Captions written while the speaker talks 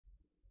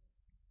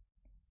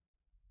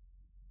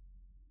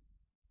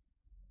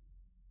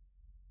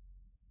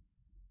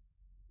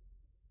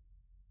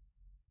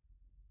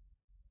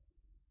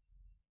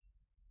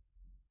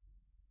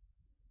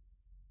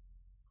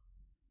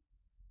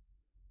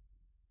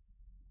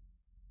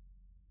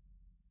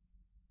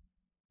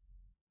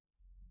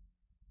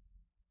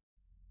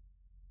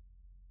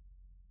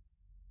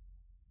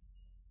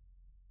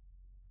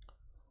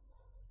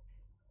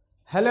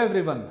Hello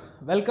everyone,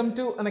 welcome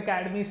to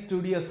Unacademy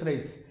Studios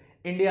Race,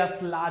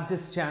 India's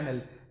largest channel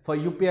for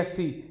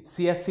UPSC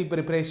CSE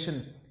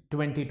preparation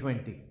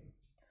 2020.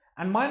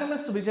 And my name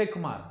is Vijay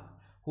Kumar,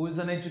 who is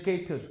an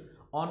educator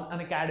on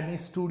Unacademy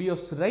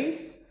Studios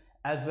Race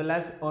as well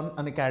as on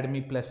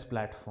Unacademy Plus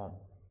platform.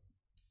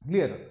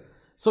 Clear?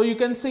 So you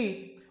can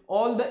see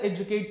all the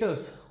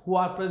educators who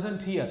are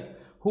present here,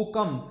 who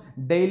come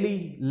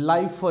daily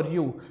live for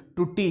you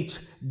to teach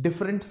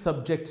different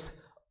subjects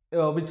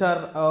which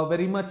are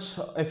very much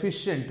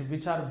efficient,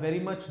 which are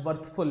very much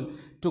worthful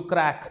to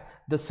crack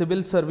the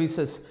civil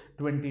services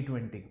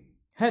 2020.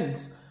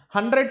 Hence,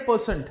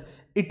 100%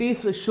 it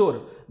is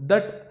sure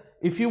that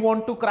if you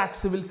want to crack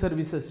civil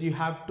services, you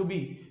have to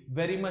be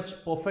very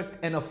much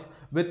perfect enough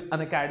with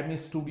Unacademy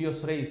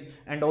Studios Race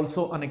and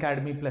also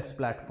Unacademy Plus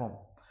platform.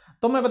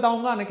 तो मैं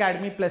बताऊंगा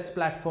Unacademy Plus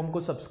platform को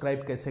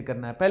subscribe कैसे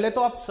करना है. पहले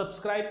तो आप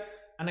सब्सक्राइब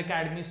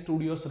Unacademy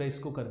Studios Race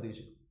को कर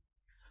दीजिए.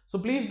 So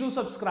please do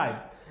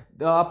subscribe.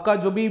 आपका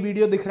जो भी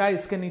वीडियो दिख रहा है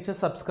इसके नीचे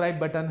सब्सक्राइब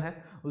बटन है,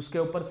 उसके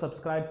ऊपर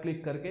सब्सक्राइब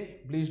क्लिक करके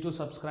please do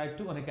subscribe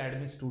to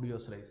Unacademy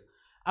Studios Race.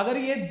 अगर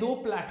ये दो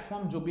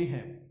प्लेटफॉर्म जो भी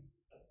हैं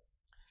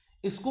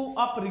इसको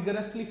आप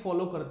रिगरसली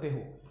फॉलो करते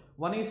हो,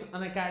 one is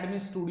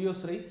Unacademy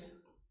Studios Race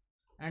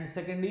and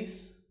second is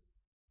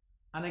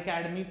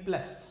Unacademy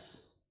Plus.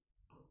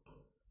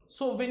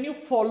 So when you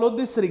follow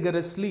this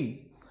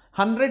rigorously,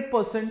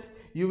 100%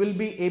 you will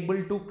be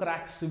able to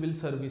crack civil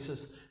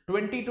services.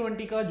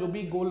 2020 का जो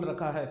भी गोल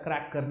रखा है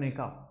क्रैक करने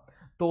का,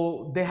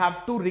 तो they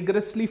have to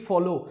rigorously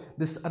follow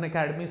this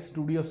Unacademy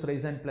Studios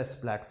Race and Plus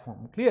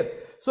platform. Clear?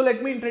 So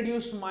let me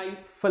introduce my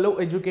fellow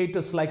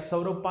educators like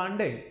Saurabh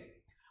Pandey,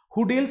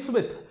 who deals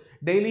with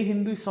daily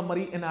Hindi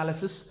summary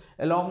analysis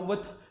along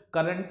with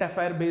current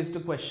affair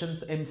based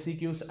questions,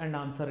 MCQs and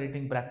answer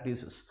rating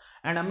practices.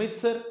 And Amit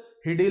sir,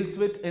 he deals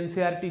with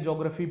NCERT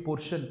geography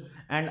portion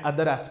and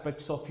other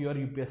aspects of your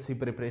UPSC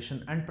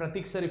preparation. And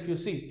Pratik sir, if you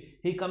see,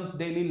 he comes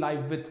daily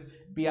live with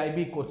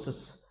PIB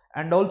courses.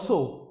 And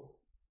also,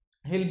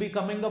 he'll be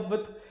coming up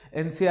with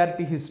NCERT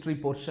history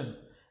portion.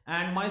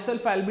 And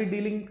myself, I'll be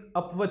dealing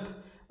up with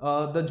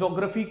the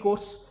geography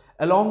course.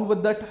 Along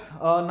with that,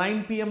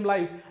 9 p.m.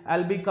 live,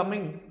 I'll be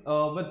coming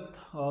with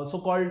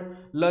so-called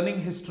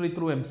learning history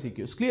through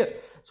MCQs. Clear?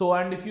 So,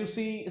 and if you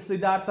see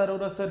Siddharth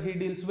Arora sir, he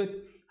deals with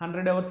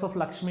 100 hours of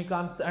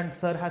Lakshmikant, and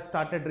sir has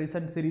started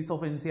recent series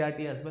of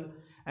NCERT as well.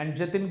 And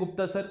Jatin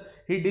Gupta sir,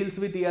 he deals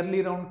with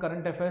yearly round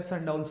current affairs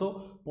and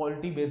also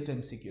polity based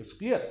MCQs.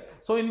 Clear?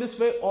 So in this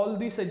way, all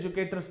these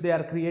educators, they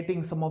are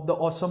creating some of the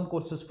awesome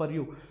courses for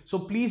you. So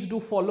please do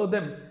follow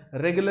them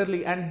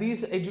regularly. And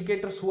these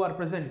educators who are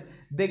present,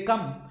 they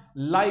come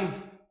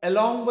live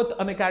along with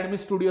Unacademy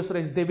Studios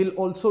Race. They will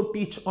also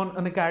teach on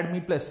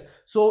Unacademy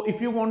Plus. So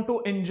if you want to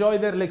enjoy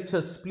their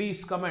lectures,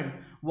 please come and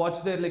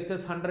watch their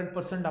lectures. 100%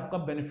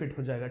 आपका benefit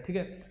हो जाएगा. ठीक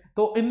है?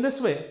 तो in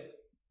this way,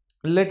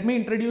 let me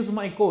introduce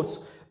my course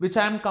which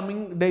I am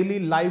coming daily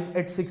live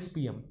at 6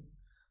 p.m.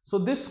 So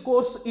this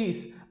course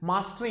is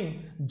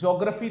Mastering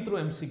Geography Through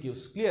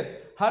MCQs. Clear?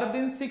 हर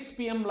दिन 6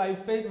 p.m.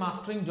 live पे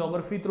Mastering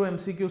Geography Through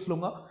MCQs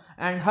लूंगा,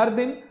 and हर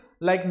दिन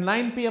like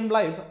 9 p.m.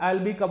 live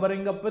I'll be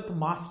covering up with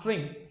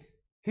Mastering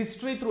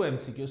History Through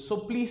MCQs. So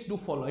please do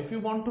follow. If you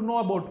want to know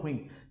about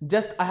me,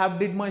 just I have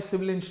did my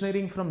civil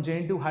engineering from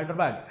JNTU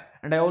Hyderabad,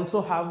 and I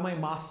also have my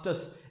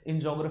masters in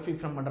geography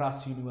from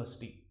Madras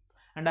University.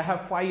 And I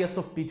have 5 years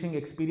of teaching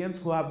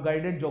experience who have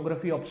guided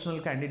geography optional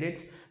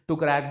candidates to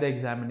crack the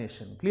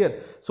examination.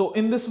 Clear? So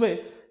in this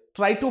way,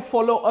 try to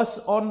follow us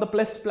on the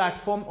Plus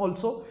platform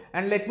also.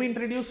 And let me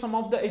introduce some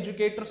of the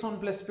educators on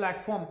Plus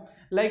platform.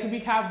 Like we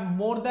have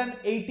more than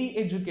 80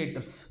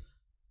 educators.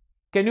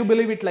 Can you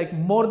believe it? Like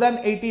more than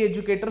 80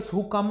 educators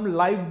who come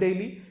live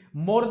daily.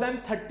 More than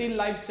 30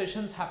 live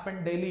sessions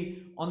happen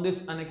daily on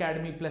this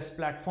Unacademy Plus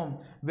platform,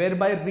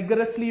 whereby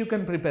rigorously you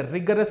can prepare.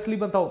 Rigorously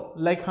batao,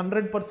 like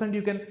 100%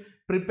 you can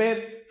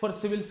prepare for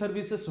civil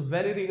services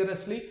very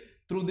rigorously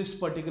through this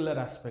particular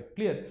aspect.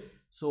 Clear?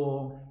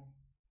 So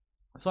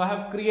I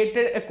have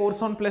created a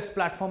course on Plus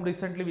platform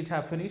recently which I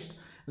have finished.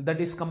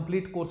 That is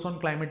complete course on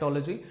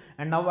climatology,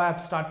 and now I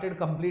have started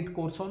complete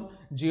course on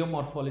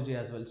geomorphology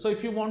as well. So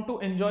if you want to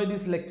enjoy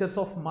these lectures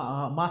of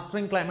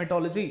mastering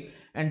climatology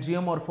and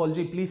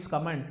geomorphology, please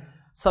come and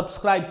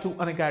subscribe to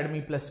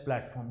Unacademy Plus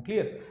platform.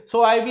 Clear?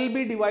 So I will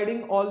be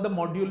dividing all the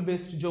module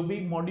based जो भी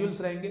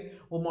modules रहेंगे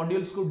वो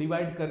modules को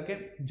divide करके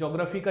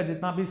geography का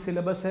जितना भी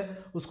syllabus है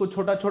उसको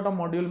छोटा छोटा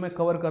module में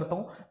cover करता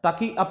हूँ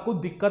ताकि आपको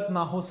दिक्कत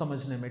ना हो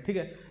समझने में. ठीक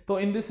है? तो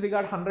in this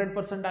regard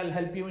 100% I'll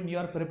help you in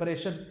your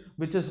preparation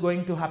which is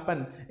going to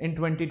happen in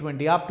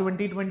 2020. आप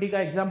 2020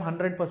 का exam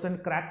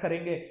 100% crack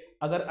करेंगे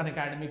अगर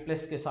Unacademy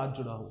Plus के साथ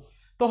जुड़ा हो.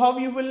 तो how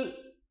you will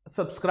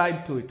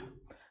subscribe to it?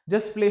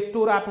 Just Play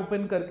Store app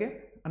open करके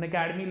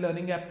Unacademy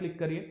Learning App click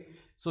करिए.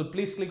 So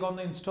please click on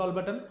the install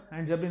button,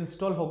 and जब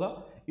install होगा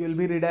you will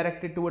be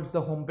redirected towards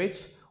the home page.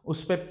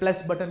 उस पे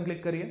plus button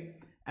click करिए,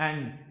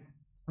 and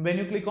when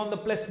you click on the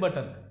plus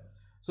button,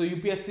 so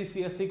UPSC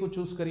CSE को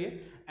choose करिए,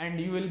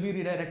 and you will be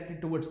redirected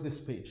towards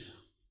this page.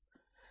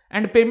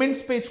 And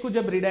payments page को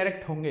जब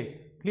redirect होंगे,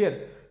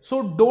 clear?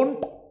 So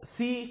don't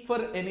C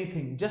for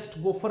anything, just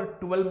go for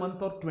 12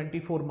 month और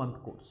 24 month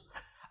course.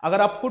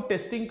 अगर आपको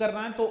testing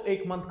करना है तो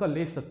 1 मंथ का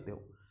ले सकते हो,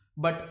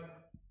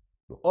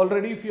 but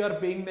already if you are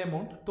paying the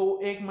amount तो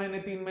 1 महीने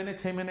 3 महीने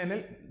 6 महीने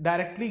ले,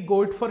 directly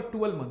go it for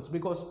 12 months,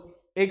 because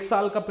 1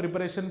 साल का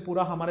प्रिपरेशन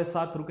पूरा हमारे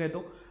साथ रुके तो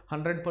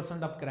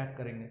 100% आप क्रैक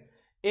करेंगे.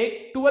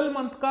 एक 12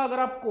 मंथ का अगर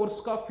आप कोर्स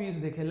का फीस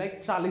देखें लाइक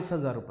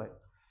 40,000 रुपए,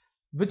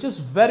 which is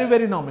very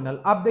very nominal.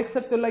 आप देख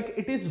सकते हो like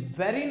it is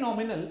very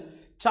nominal.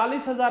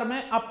 40,000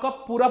 में आपका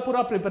पूरा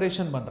पूरा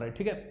प्रिपरेशन बन रहा है.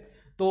 ठीक है,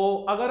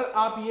 तो अगर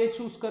आप ये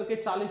चूज करके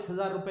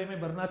 40,000 रुपए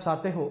में भरना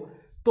चाहते हो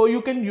तो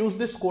you can use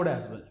this code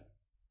as well.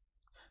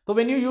 तो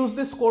when you use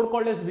this code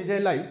called as Vijay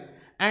live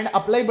and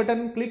apply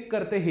button click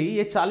करते ही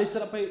ये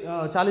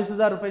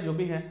 40,000 रुपए जो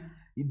भी है,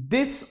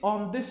 this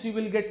on this you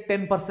will get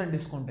 10%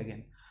 discount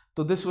again.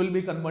 So this will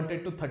be converted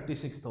to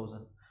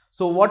 36,000.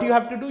 So what you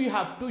have to do, you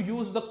have to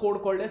use the code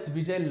called as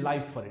Vijay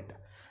Live for it.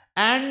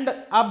 And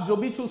आप जो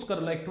भी choose कर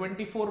लो, like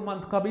 24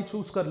 month का भी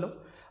choose कर लो,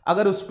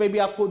 अगर उस पर भी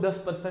आपको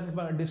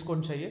 10%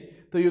 डिस्काउंट चाहिए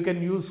तो you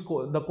can use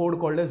the code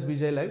called as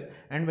Vijay live.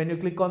 And when you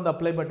click on the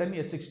apply button,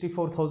 ये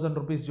 64,000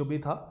 रुपीज जो भी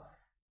था,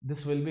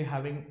 this will be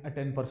having a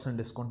 10%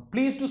 discount.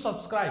 Please do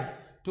subscribe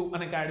to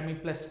Unacademy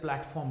Plus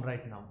platform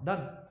right now.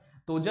 Done.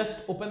 तो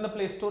just open the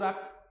Play Store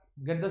app,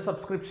 get the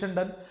subscription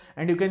done,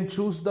 and you can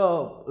choose the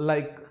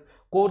like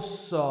course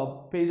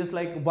pages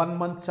like 1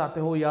 month चाहते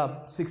हो या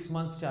 6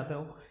 months चाहते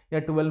हो या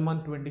 12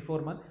 month 24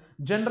 month.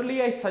 Generally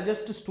I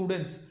suggest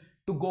students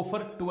to go for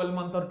 12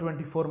 month और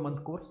 24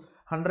 month course.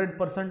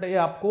 100% ये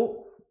आपको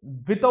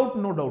without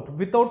no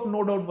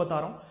doubt बता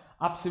रहा हूँ,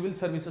 आप सिविल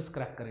सर्विसेज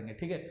क्रैक करेंगे.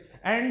 ठीक है,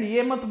 एंड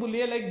ये मत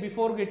भूलिए like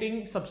before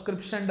getting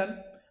subscription done,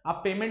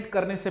 आप पेमेंट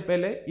करने से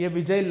पहले ये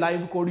विजय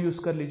लाइव कोड यूज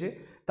कर लीजिए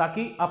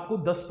ताकि आपको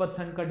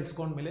 10% का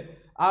डिस्काउंट मिले.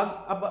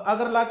 अब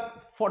अगर लाइक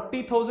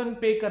 40,000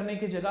 पे करने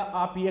की जगह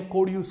आप ये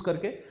कोड यूज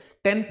करके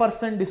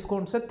 10%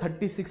 डिस्काउंट से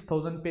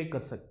 36,000 पे कर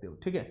सकते हो.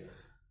 ठीक है,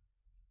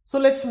 so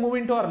let's move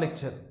into our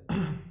lecture.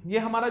 ये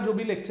हमारा जो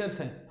भी लेक्चर्स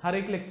हैं, हर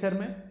एक लेक्चर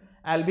में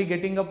I will be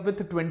getting up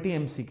with 20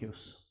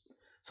 MCQs.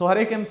 सो हर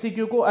एक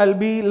MCQ को I will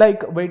be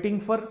like waiting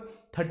for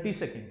 30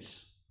 seconds.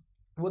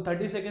 वो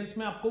 30 सेकेंड्स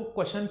में आपको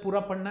क्वेश्चन पूरा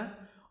पढ़ना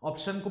है,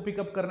 ऑप्शन को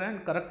पिकअप करना है,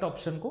 करेक्ट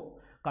ऑप्शन को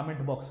कमेंट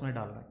बॉक्स में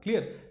डालना है.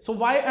 Clear? So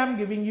why I am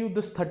giving you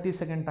this 30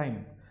 second time?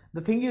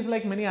 The thing is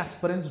like many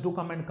aspirants do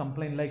come and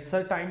complain like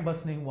sir time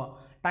बस नहीं हुआ,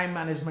 टाइम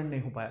मैनेजमेंट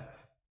नहीं हो पाया.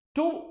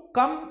 To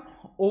come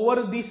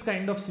over this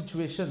kind of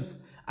situations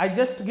I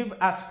just give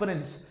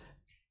aspirants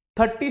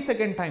 30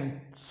 second time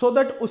so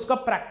that उसका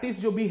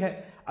practice जो भी है,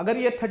 अगर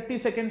ये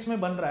 30 सेकेंड्स में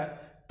बन रहा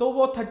है तो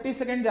वो 30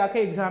 सेकेंड जाके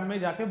एग्जाम में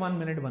जाके 1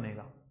 मिनट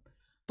बनेगा.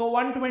 तो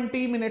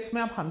 120 मिनट्स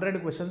में आप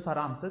 100 क्वेश्चंस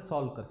आराम से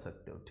सॉल्व कर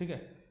सकते हो. ठीक है,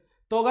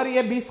 तो अगर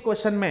ये 20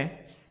 क्वेश्चन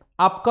में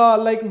आपका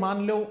लाइक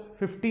मान लो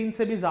 15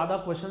 से भी ज्यादा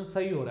क्वेश्चन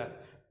सही हो रहा है,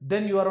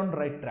 then you are on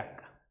right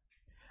track.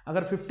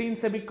 अगर 15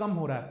 से भी कम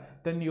हो रहा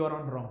है then you are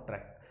on wrong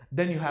track.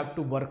 then you have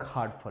to work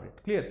hard for it.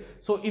 Clear?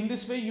 So in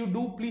this way you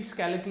do please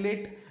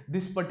calculate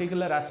this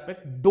particular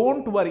aspect.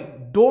 Don't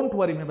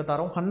worry मैं बता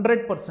रहा हूँ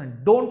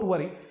 100%, don't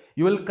worry,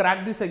 you will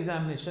crack this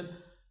examination.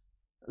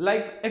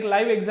 Like एक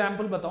live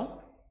example बताऊं.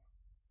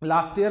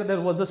 Last year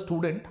there was a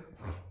student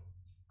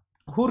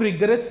who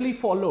rigorously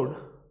followed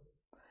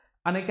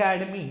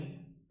Unacademy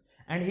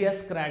and he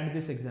has cracked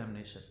this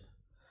examination.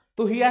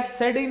 So he has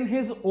said in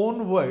his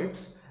own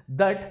words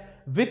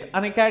that with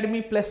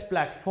Unacademy Plus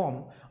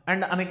platform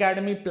and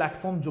Unacademy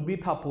platform जो भी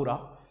था पूरा,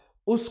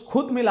 उस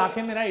खुद मिला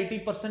के मेरा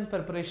 80%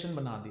 preparation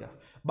बना दिया.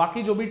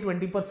 बाकी जो भी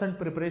 20%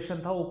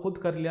 प्रिपरेशन था वो खुद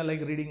कर लिया,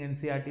 like reading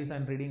NCERTs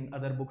and reading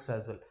other books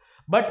as well.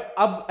 But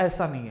अब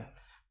ऐसा नहीं है,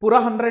 पूरा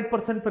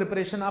 100%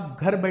 प्रिपरेशन आप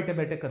घर बैठे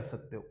बैठे कर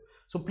सकते हो.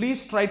 So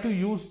please try to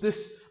use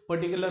this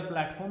particular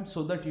platform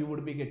so that you would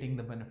be getting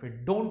the benefit.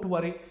 Don't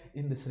worry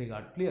in this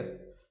regard. Clear?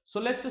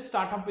 So let's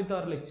start up with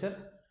our lecture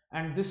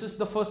and this is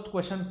the first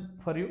question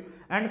for you.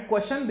 And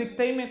question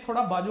दिखते ही मैं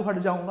थोड़ा बाजू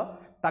हट जाऊंगा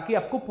ताकि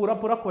आपको पूरा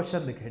पूरा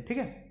क्वेश्चन दिखे. ठीक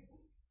है,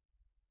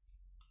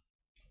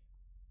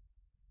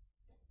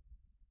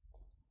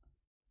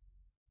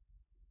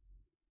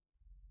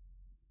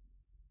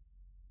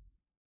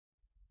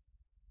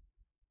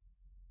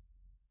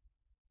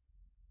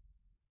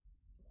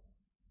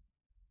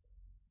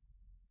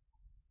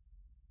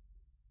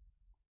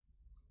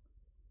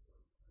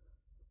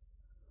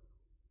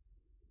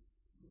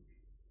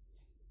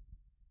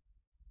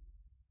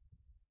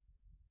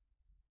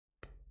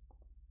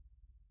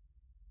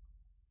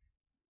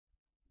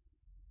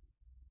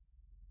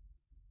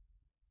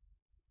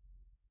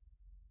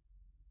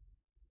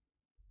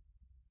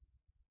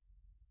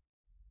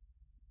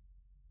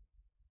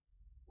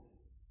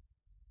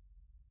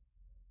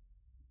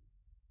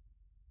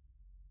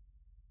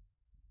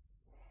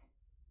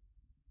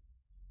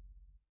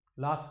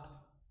 last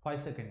 5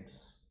 seconds.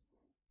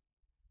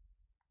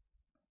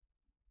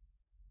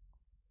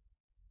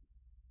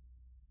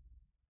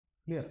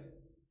 Clear?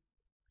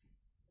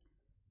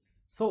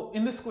 So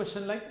in this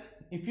question, like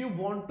if you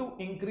want to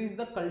increase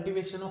the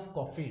cultivation of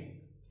coffee,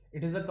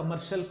 it is a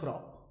commercial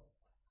crop,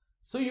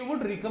 so you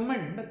would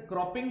recommend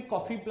cropping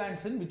coffee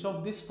plants in which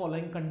of these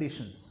following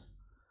conditions?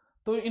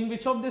 तो इन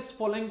which of this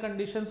following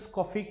conditions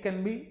coffee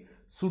can be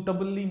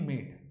suitably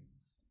made?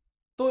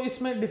 तो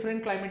इसमें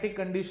different climatic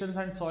conditions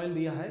and soil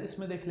दिया है,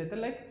 इसमें देख लेते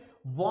हैं। Like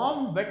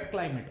warm wait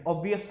climate,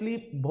 obviously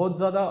बहुत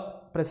ज्यादा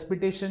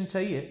प्रेसिपिटेशन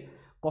चाहिए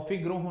कॉफी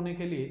ग्रो होने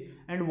के लिए,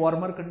 एंड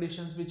वार्मर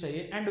कंडीशंस भी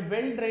चाहिए, and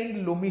well drained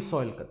loamy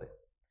soil कहते हैं।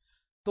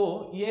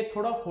 तो ये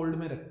थोड़ा होल्ड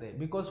में रखते हैं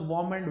because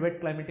warm and wait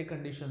climatic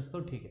conditions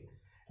तो ठीक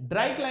है।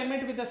 Dry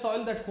climate with a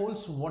soil that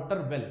holds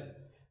water well,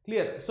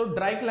 clear. So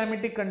dry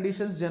climatic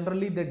conditions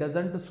generally they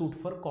doesn't suit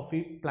for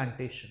coffee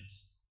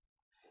plantations.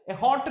 A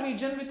hot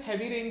region with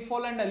heavy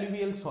rainfall and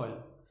alluvial soil.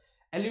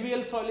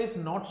 Alluvial soil is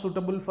not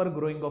suitable for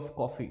growing of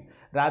coffee.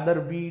 Rather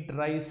wheat,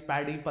 rice,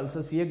 paddy,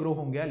 pulses ये grow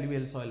होंगे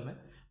alluvial soil में,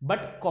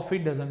 but coffee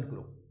doesn't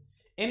grow.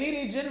 Any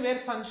region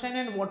where sunshine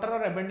and water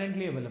are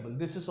abundantly available.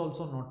 This is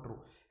also not true.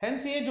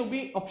 Hence ये जो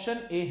भी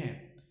option A है,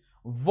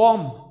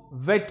 warm,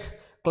 wet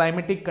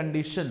climatic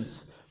conditions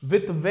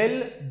with well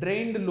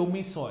drained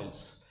loamy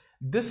soils.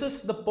 This is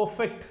the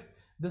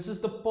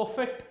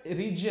perfect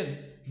region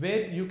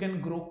where you can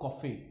grow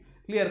coffee.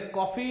 Clear.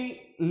 Coffee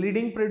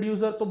leading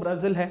producer तो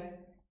Brazil है,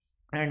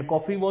 and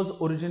coffee was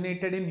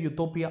originated in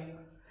Ethiopia.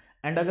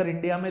 And अगर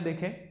India में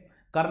देखें,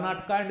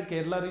 Karnataka and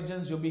Kerala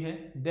regions जो भी हैं,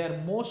 they are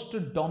most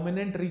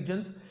dominant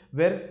regions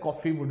where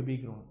coffee would be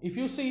grown. If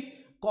you see,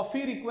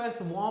 coffee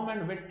requires warm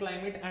and wait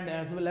climate and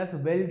as well as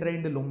well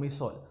drained loamy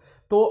soil.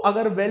 तो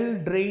अगर well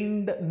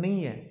drained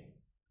नहीं है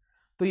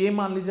तो ये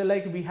मान लीजिए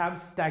like we have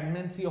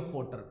stagnancy of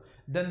water,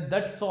 then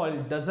that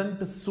soil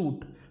doesn't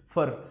suit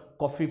for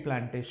coffee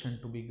plantation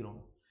to be grown.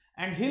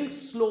 And hill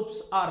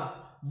slopes are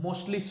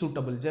mostly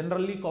suitable.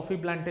 Generally coffee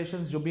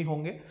plantations जो भी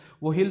होंगे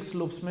वो हिल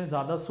स्लोप्स में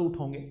ज्यादा सूट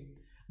होंगे।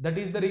 That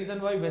is the reason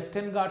why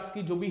western Ghats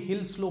की जो भी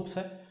हिल स्लोप्स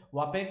है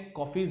वहां पे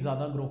कॉफी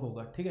ज्यादा ग्रो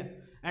होगा, ठीक है।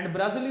 And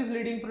Brazil is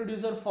leading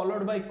producer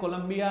followed by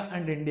Colombia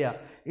and India.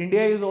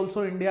 India is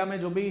also, India में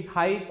जो भी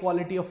हाई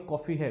क्वालिटी ऑफ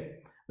कॉफी है,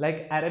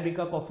 लाइक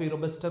अरेबिका कॉफी,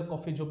 रोबस्टर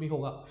कॉफी जो भी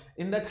होगा,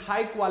 in that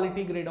high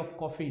quality grade of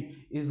coffee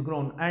is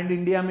grown. And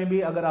India में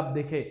भी अगर आप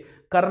देखें,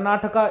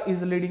 Karnataka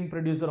is leading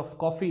producer of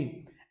coffee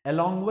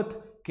along with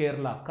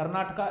Kerala.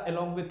 Karnataka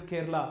along with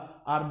Kerala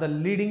are the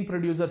leading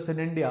producers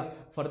in India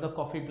for the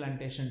coffee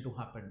plantation to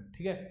happen.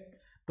 ठीक है,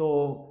 तो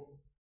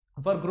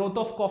for growth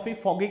of coffee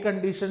foggy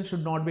conditions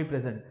should not be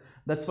present.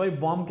 That's why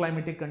warm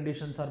climatic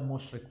conditions are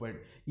most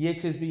required. ये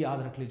चीज भी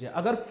याद रख लीजिए।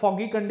 अगर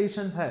foggy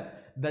conditions है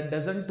that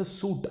doesn't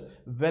suit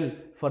well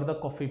for the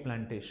coffee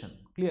plantation.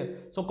 Clear?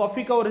 So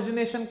coffee का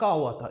origination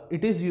कहाँ हुआ था?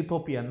 It is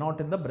Ethiopia,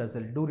 not in the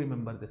Brazil. Do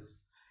remember this.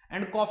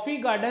 And coffee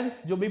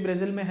gardens जो भी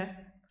ब्राजील में है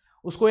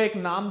उसको एक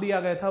नाम दिया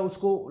गया था,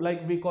 उसको like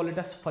we call it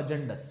as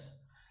फजेंडस।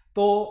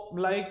 तो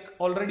लाइक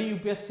ऑलरेडी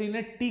यूपीएससी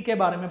ने टी के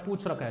बारे में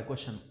पूछ रखा है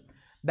क्वेश्चन,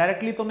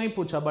 डायरेक्टली तो नहीं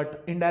पूछा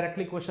बट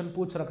इनडायरेक्टली क्वेश्चन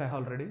पूछ रखा है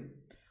already.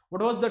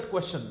 What was that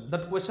question?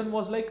 That question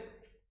was like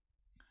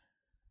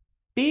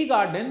tea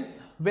gardens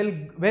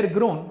where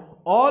grown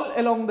all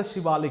along the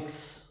Shivaliks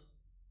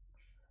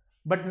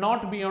but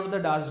not beyond the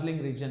Darjeeling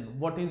reason.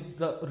 What is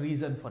the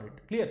reason for it?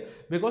 Clear,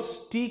 because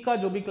T का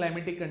जो भी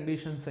climatic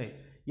conditions है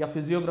या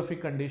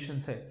physiographic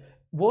conditions है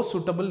वो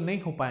suitable नहीं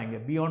हो पाएंगे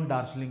beyond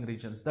Darjeeling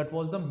regions. That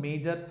was the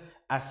major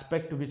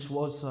aspect which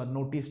was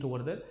noticed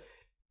over there.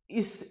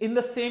 इस in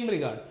the same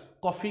regard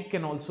coffee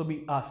can also be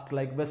asked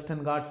like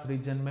western Ghats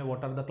reason में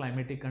what are the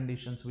climatic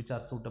conditions which are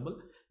suitable.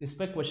 इस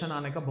पे question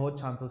आने का बहुत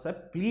chances है।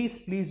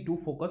 Please do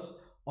focus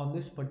on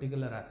this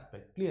particular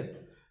aspect. Clear?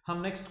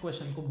 हम next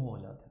question को move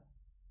हो जाते हैं।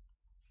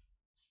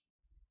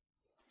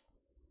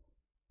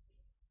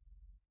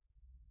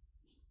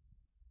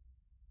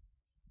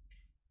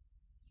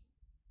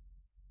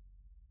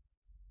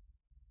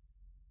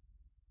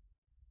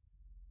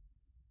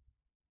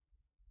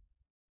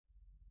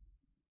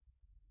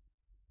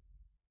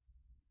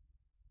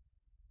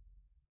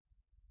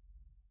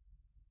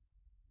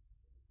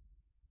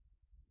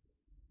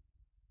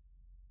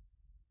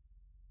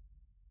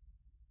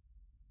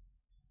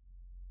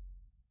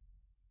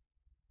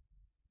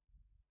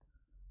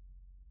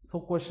 सो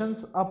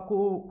क्वेश्चंस आपको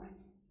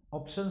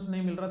ऑप्शंस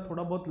नहीं मिल रहा,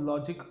 थोड़ा बहुत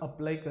लॉजिक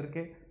अप्लाई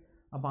करके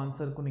आप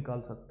आंसर को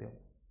निकाल सकते हो।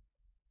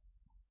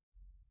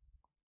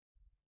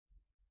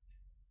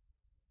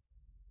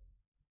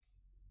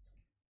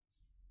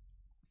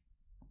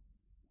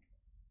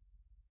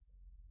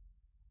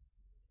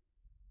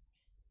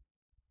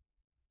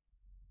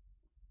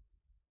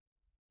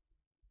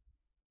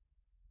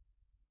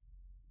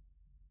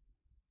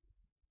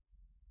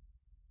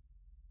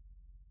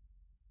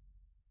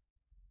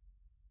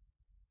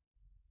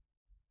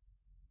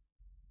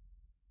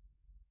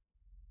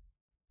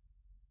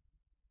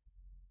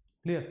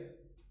 Clear?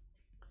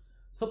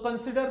 So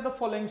consider the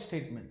following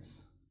statements.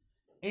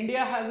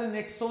 India has a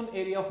net sown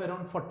area of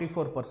around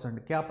 44%.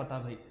 क्या पता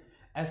भाई,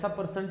 ऐसा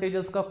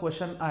परसेंटेजेस का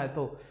क्वेश्चन आए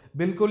तो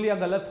बिल्कुल या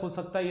गलत हो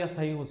सकता है या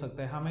सही हो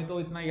सकता है, हमें तो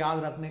इतना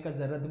याद रखने का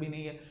जरूरत भी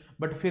नहीं है।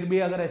 बट फिर भी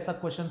अगर ऐसा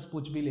क्वेश्चन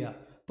पूछ भी लिया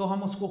तो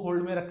हम उसको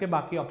होल्ड में रख के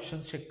बाकी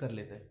ऑप्शन चेक कर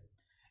लेते हैं।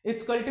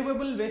 It's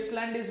cultivable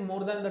Westland is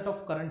more than that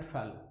of current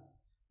fallow.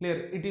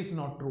 Clear? It is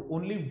not true,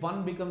 only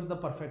one becomes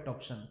the perfect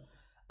option.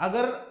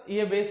 अगर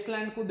ये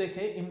वेस्टलैंड को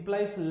देखे,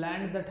 implies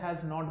land that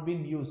has not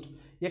been used,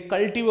 ये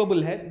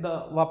cultivable है,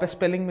 वहां पे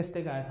स्पेलिंग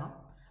मिस्टेक आया था.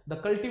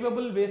 The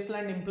cultivable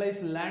Westland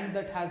implies land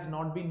that has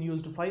not been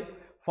used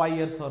 5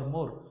 years or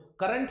more.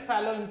 Current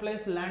fallow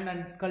implies land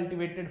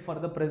uncultivated for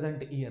the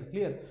present year.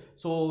 Clear?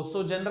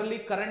 So generally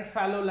current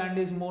fallow land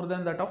is more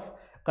than that of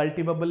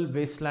cultivable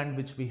wasteland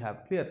which we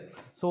have. Clear?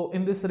 So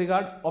in this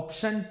regard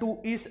option 2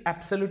 is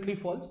absolutely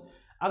false.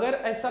 अगर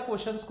ऐसा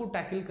questions को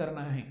tackle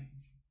करना है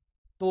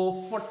तो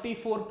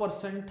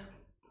 44%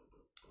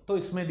 तो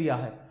इसमें दिया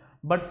है,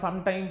 but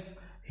sometimes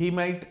he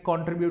might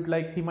contribute,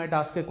 like he might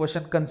ask a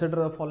question, consider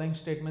the following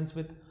statements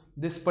with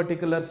this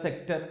particular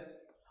sector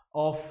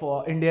of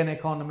Indian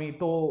economy,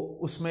 तो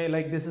उसमें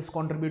like this is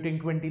contributing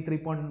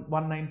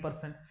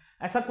 23.19%.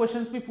 ऐसा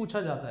क्वेश्चंस भी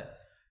पूछा जाता है.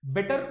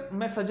 बेटर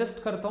मैं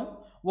सजेस्ट करता हूं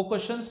वो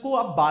क्वेश्चंस को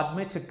आप बाद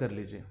में चेक कर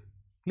लीजिए.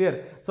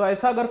 क्लियर? सो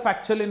ऐसा अगर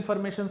फैक्चुअल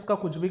इंफॉर्मेशन का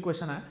कुछ भी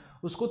क्वेश्चन है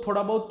उसको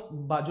थोड़ा बहुत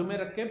बाजू में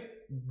रख के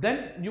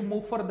then you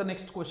move for the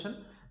next question,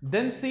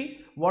 then see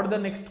what the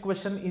next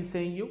question is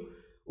saying you.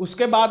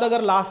 उसके बाद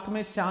अगर लास्ट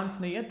में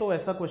चांस नहीं है तो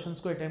ऐसा क्वेश्चंस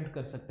को अटेम्प्ट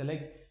कर सकते हैं.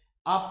 लाइक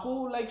आपको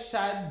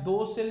शायद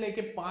 2 से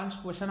लेके 5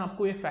 क्वेश्चन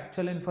आपको ये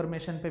फैक्चुअल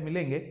इंफॉर्मेशन पे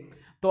मिलेंगे,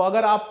 तो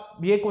अगर आप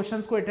ये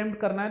क्वेश्चंस को अटेम्प्ट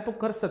करना है तो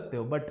कर सकते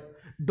हो, but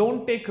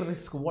don't take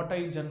risk. What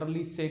I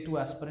generally से टू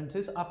एस्पिरेंट्स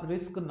इज आप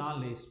रिस्क ना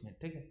ले इसमें.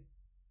 ठीक है?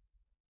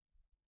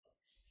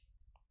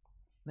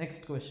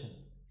 Next question.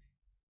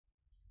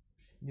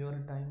 Your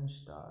time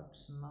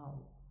starts now,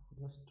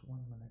 just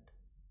 1 minute.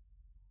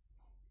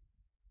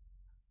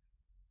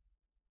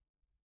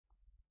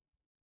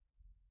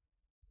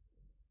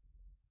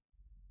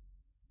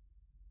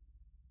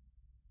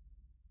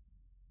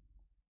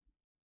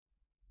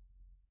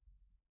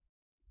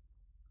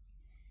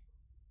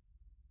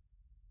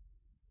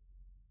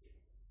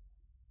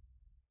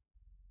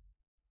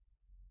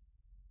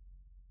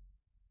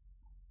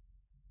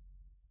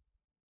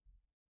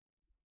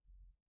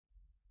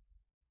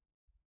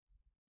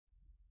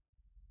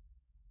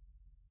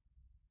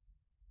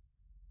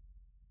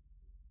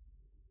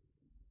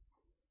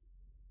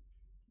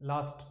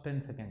 Last 10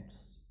 seconds.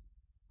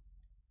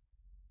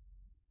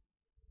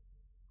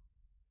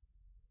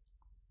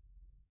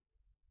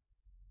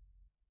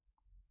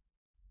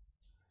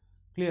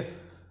 Clear?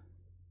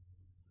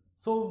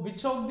 So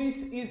which of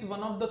these is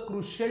one of the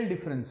crucial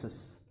differences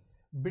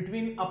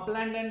between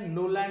upland and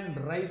lowland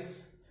rice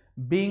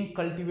being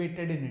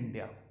cultivated in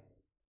India?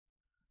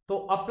 So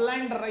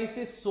upland rice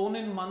is sown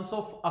in months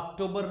of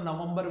October,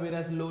 November,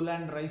 whereas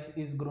lowland rice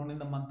is grown in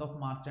the month of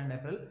March and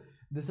April.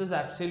 This is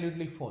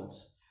absolutely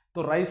false.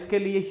 तो rice के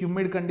लिए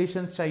humid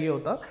conditions चाहिए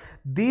होता.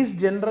 These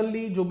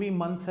generally जो भी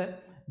months है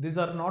these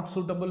are not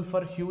suitable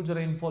for huge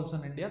rainfalls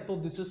in India, so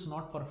this is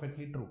not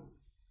perfectly true.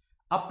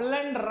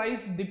 Upland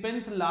rice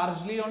depends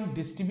largely on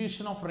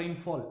distribution of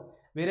rainfall,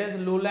 whereas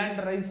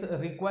lowland rice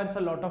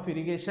requires a lot of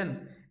irrigation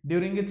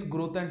during its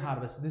growth and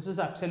harvest. This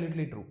is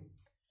absolutely true.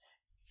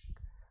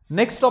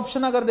 Next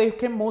option अगर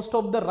देखें, most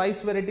of the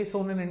rice variety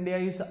sown in India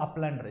is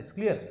upland rice.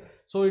 Clear?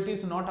 So it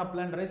is not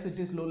upland rice, it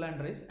is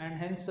lowland rice, and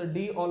hence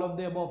D, all of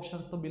the above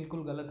options तो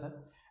बिल्कुल गलत है,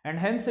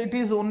 and hence it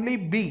is only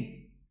B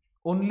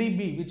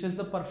which is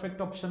the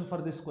perfect option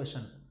for this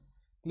question.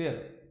 Clear?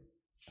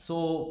 So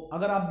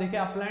अगर आप देखें,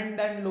 upland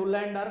and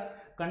lowland are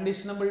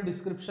conditionable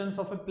descriptions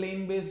of a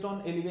plain based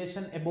on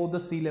elevation above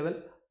the sea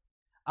level.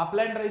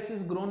 Upland rice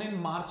is grown in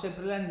March,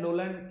 April, and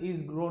lowland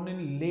is grown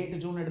in late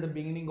June at the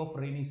beginning of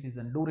rainy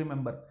season. Do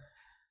remember,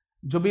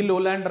 जो भी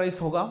lowland rice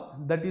होगा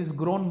that is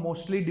grown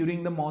mostly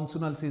during the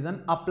monsoonal season.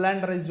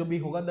 Upland rice जो भी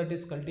होगा that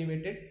is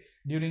cultivated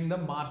during the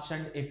March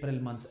and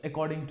April months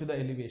according to the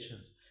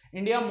elevations.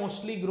 India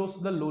mostly grows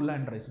the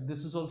lowland rice.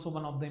 This is also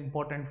one of the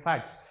important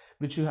facts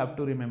which you have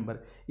to remember.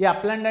 ये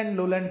upland and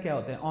lowland क्या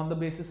होते हैं? On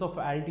the basis of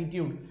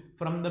altitude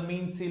from the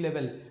mean sea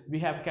level, we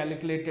have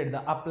calculated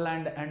the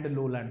upland and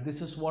lowland. This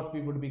is what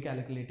we would be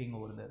calculating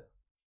over there.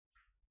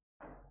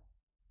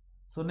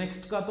 So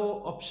next का तो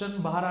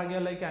option बाहर आ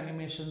गया like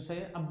animation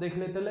से. अब देख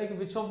लेते हैं like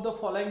which of the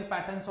following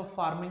patterns of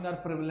farming are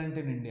prevalent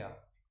in India?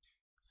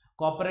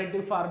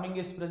 Cooperative farming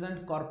is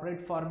present,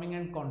 corporate farming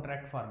and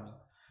contract farming.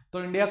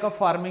 तो इंडिया का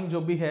फार्मिंग जो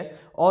भी है,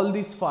 all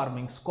this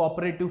farmings,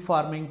 cooperative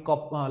farming,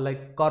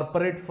 like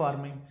corporate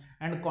farming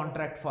and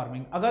contract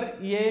farming. अगर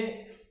ये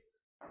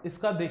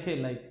इसका देखें,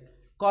 like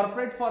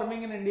corporate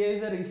farming in India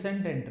is a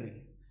recent entry.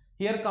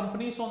 Here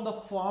companies on the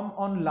farm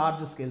on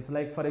large scales.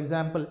 Like for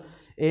example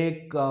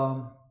एक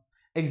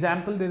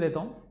example दे देता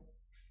हूं,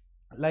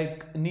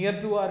 like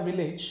near to our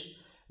village,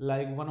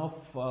 like one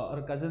of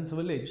our cousins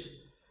village,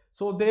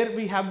 so there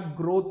we have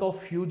growth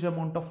of huge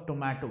amount of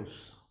tomatoes.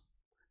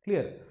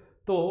 Clear?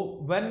 तो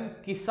when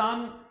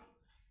किसान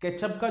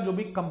ketchup का जो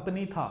भी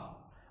company था,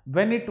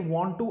 when it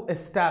want to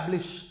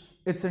establish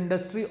it's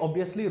industry,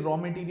 obviously raw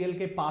material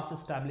के पास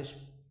establish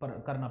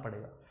करना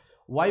पड़ेगा.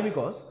 Why?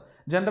 Because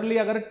generally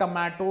अगर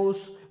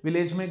टमाटोस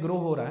विलेज में ग्रो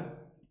हो रहा है,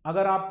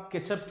 अगर आप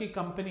केचप की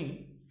कंपनी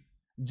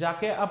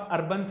जाके आप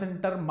अर्बन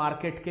सेंटर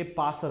मार्केट के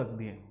पास रख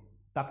दिए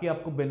ताकि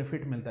आपको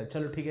बेनिफिट मिलता है,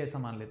 चलो ठीक है ऐसा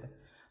मान लेते हैं,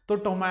 तो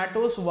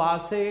टोमेटोस वहां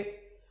से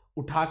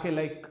उठा के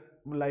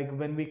like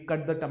when we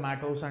cut the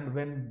tomatoes and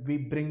when we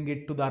bring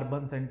it to the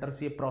urban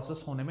centers, ये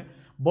प्रोसेस होने में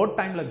बहुत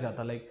टाइम लग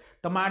जाता है। लाइक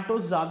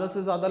टोमेटोज ज्यादा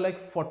से ज्यादा लाइक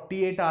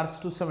 48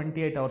 आवर्स टू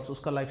 78 आवर्स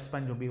उसका लाइफ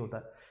स्पैन जो भी होता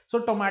है। सो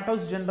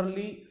टोमेटोज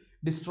जनरली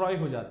डिस्ट्रॉय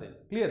हो जाते हैं,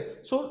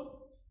 क्लियर। सो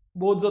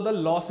बहुत ज्यादा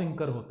लॉस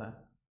इंकर होता है।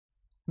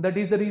 That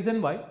is the reason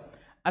why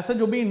ऐसा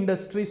जो भी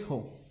इंडस्ट्रीज हो,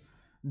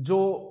 जो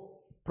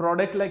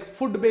product like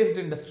food based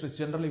industries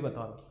generally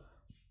बता रहा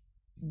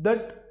हूं,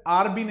 that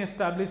are been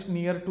established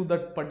near to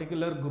that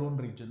particular grown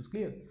regions,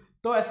 clear.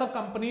 तो ऐसा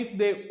companies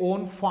they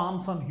own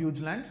farms on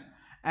huge lands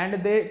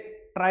and they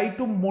try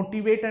to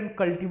motivate and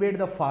cultivate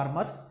the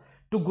farmers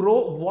to grow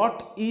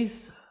what is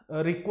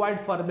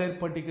required for their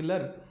particular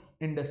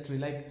industry।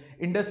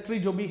 like industry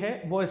जो भी है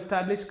वो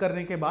establish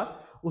करने के बाद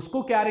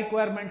उसको क्या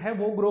requirement है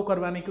वो grow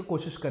करवाने की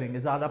कोशिश करेंगे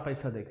ज्यादा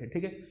पैसा देके,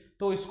 ठीक है।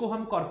 तो इसको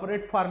हम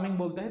corporate farming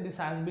बोलते हैं।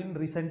 This has been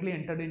recently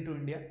entered into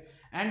India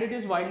and it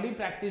is widely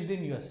practiced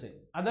in USA.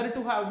 Other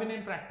two have been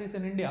in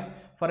practice in India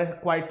for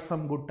quite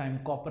some good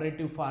time।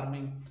 cooperative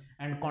farming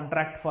and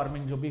contract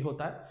farming जो भी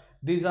होता है,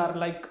 these are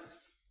like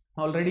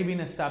already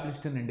been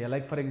established in India।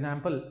 like for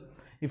example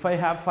if I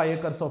have 5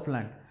 acres of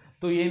land,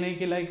 तो ये नहीं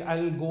कि like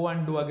I'll go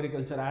and do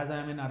agriculture as I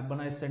am in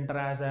urbanized center,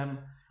 as I am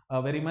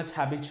very much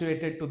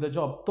habituated to the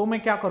job। तो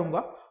मैं क्या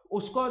करूंगा,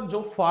 उसका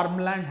जो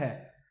farmland है,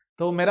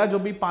 तो मेरा जो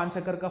भी 5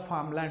 एकड़ का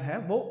farmland है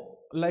वो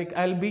like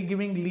I'll be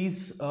giving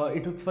lease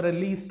it for a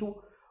lease to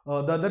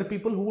the other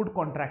people who would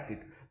contract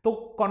it। तो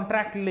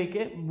contract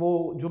लेके वो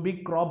जो भी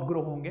crop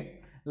grow होंगे,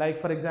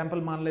 like for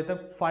example मान लेते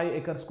हैं 5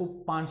 एकर्स को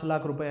 5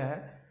 लाख रुपए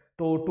है,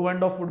 तो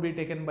 2.5 would be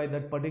taken by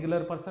that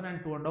particular person and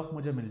 2.5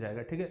 मुझे मिल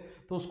जाएगा, ठीक है।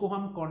 तो उसको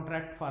हम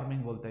कॉन्ट्रैक्ट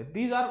फार्मिंग बोलते हैं।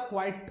 These are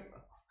quite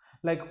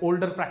like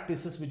older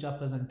practices which are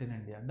present in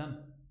India. Done.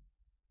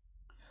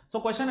 So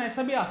question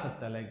ऐसा भी आ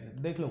सकता है,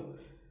 लाइक देख लो,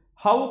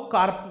 how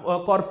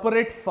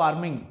corporate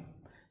farming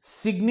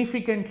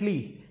significantly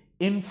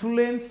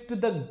influenced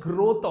the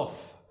growth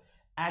of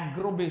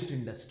agro based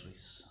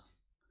industries.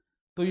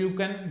 तो you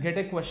can get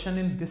a question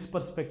in this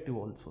perspective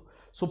also,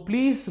 so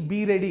please be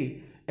ready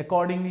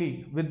accordingly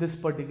with this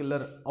particular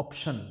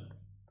option.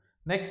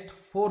 Next,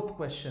 fourth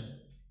question,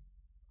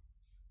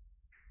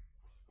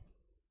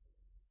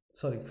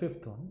 sorry,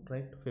 fifth one,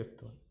 right?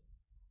 Fifth one.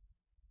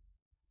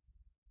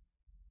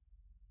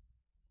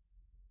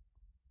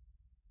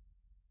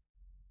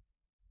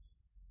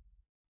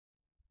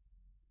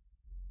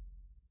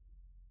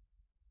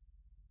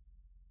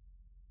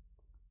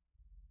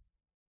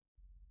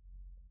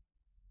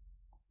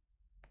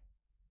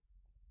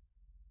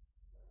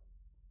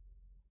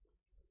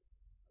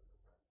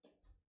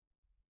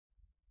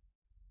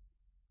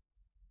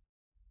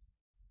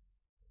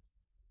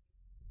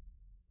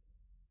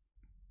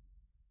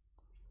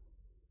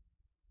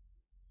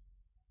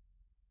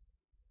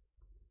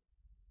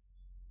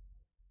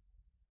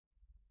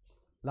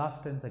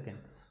 Last 10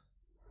 seconds.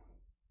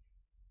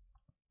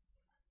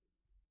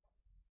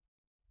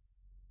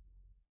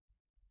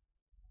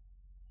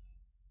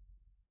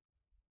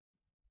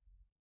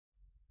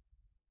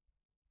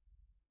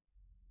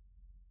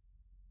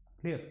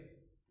 Clear?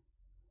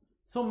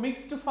 So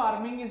mixed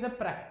farming is a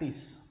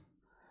practice।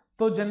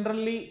 तो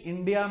generally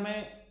India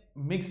में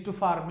mixed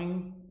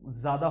farming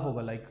ज्यादा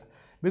होगा, like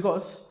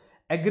because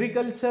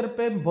agriculture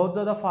पे बहुत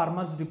ज्यादा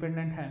farmers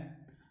dependent हैं।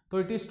 तो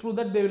it is true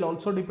that they will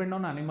also depend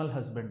on animal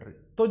husbandry.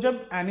 तो जब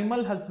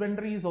animal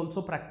husbandry is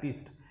also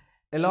practised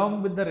along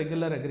with the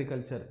regular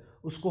agriculture,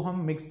 उसको हम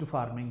मिक्स्ड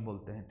फार्मिंग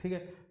बोलते हैं, ठीक है।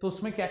 तो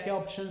उसमें क्या क्या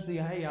ऑप्शंस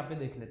दिया है यहाँ पे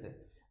देख लेते हैं।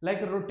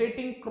 Like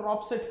rotating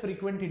crops eight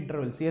frequent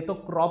intervals, ये तो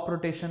क्रॉप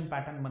रोटेशन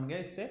पैटर्न बन गया।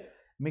 इससे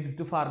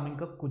मिक्स्ड फार्मिंग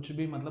का कुछ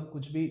भी मतलब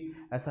कुछ भी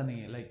ऐसा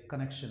नहीं है, like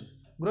connection.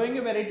 Growing a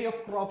variety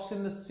of crops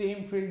in the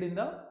same field in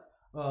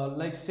the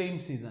like same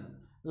season,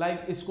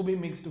 like इसको भी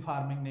मिक्स्ड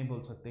फार्मिंग नहीं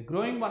बोल सकते।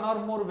 ग्रोइंग वन और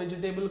मोर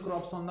vegetable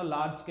crops on the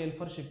large scale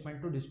for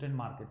shipment to distant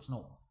markets, no.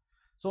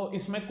 सो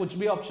इसमें कुछ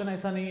भी option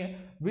ऐसा नहीं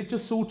है विच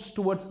suits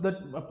towards the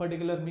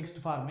particular mixed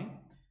farming.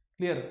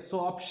 Clear? So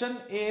option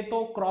A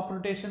तो क्रॉप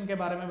रोटेशन के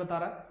बारे में बता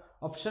रहा है,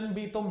 ऑप्शन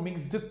बी तो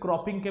मिक्स्ड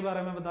क्रॉपिंग के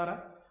बारे में बता रहा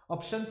है,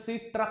 ऑप्शन सी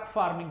ट्रक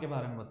फार्मिंग के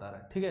बारे में बता रहा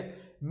है, ठीक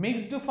है।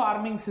 Mixed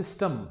farming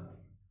system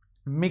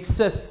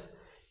mixes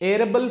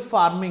arable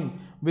farming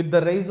with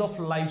the raise of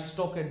life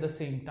stock at the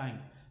same time.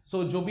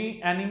 सो जो भी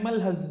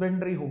एनिमल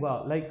हस्बेंड्री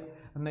होगा, लाइक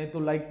नहीं तो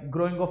like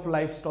growing of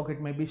life stock, it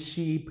may be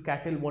sheep,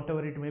 cattle, what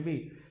ever it may be,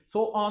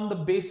 so on the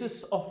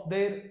basis of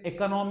their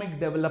economic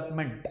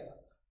development,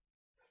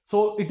 so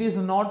it is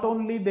not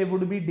only they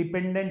would be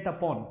dependent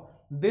upon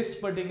this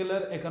particular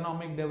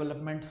economic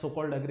development, so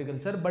called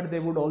agriculture, but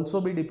they would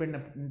also be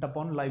dependent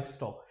upon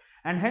livestock,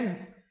 and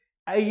hence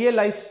ये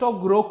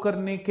livestock grow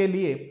करने के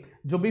लिए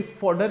जो भी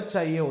fodder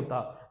चाहिए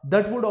होता,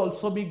 that would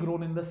also be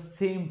grown in the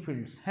same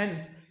fields।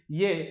 hence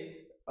ये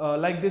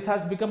like this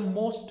has become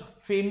most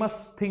famous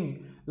thing,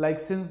 like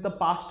since the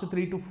past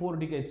 3 to 4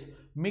 decades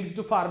mixed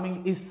farming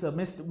is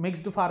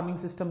mixed farming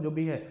system जो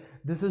भी है,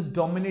 this is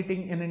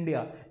dominating in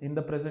India in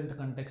the present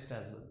context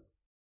as well।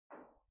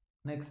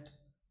 Next,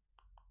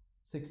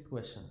 sixth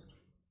question,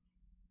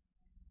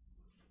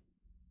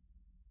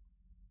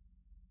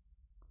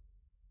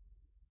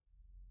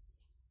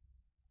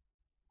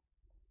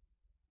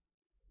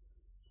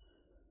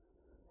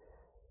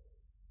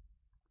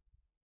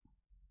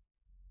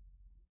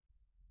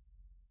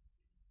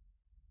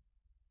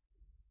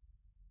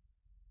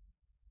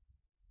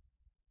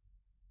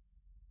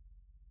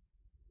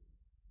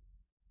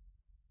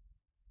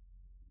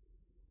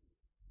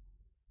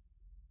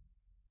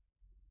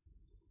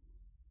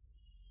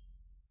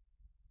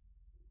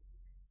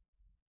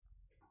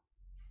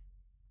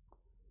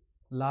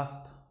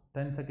 Last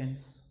 10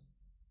 seconds.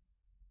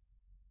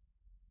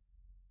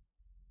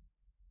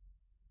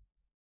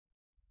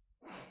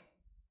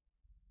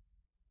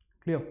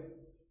 Clear?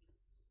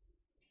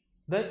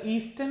 The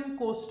eastern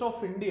coast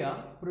of India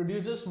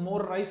produces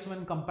more rice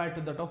when compared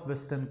to that of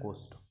western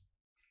coast.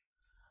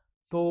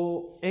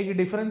 तो एक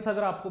difference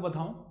अगर आपको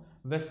बताऊं,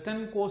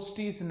 western coast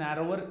is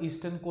narrower,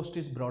 eastern coast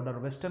is broader,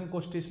 western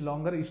coast is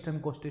longer, eastern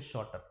coast is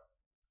shorter.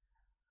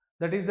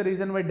 That is the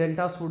reason why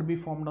deltas would be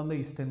formed on the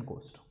eastern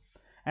coast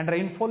and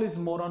rainfall is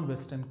more on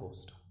western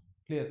coast.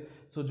 Clear?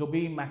 So जो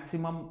भी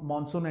maximum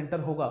monsoon enter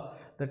होगा,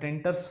 that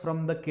enters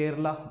from the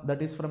Kerala,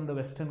 that is from the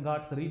Western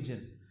Ghats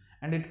region,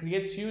 and it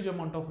creates huge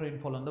amount of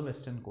rainfall on the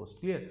western coast.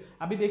 Clear?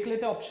 अभी देख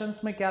लेते हैं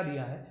options में क्या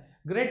दिया है.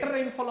 Greater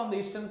rainfall on the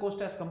eastern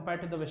coast as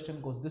compared to the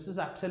western coast. This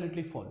is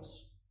absolutely false.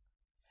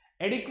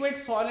 Adequate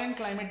soil and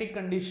climatic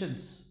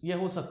conditions, ये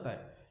हो सकता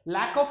है.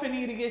 Lack of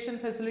any irrigation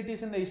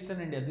facilities in the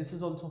eastern India, this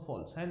is also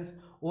false. Hence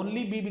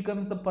only B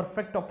becomes the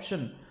perfect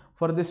option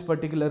for this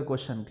particular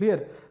question. Clear?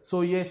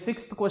 So ये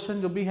sixth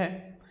question जो भी है,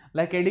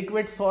 like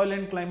adequate soil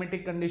and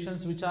climatic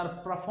conditions which are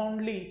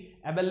profoundly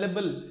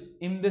available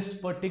in this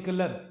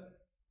particular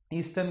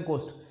eastern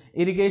coast.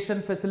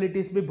 Irrigation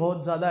facilities भी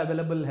बहुत ज़्यादा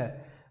available है.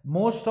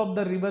 Most of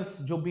the rivers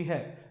जो भी है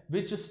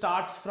which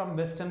starts from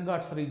Western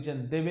Ghats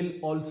region, they will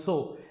also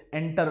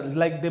enter,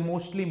 like they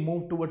mostly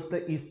move towards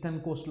the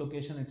eastern coast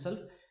location itself.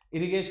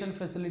 Irrigation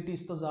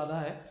facilities तो ज्यादा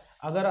है.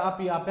 अगर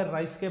आप यहाँ पे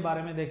राइस के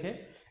बारे में देखें,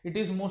 it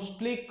is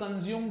mostly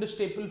consumed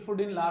staple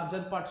food in larger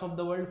parts of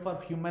the world for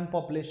human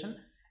population,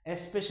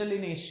 specially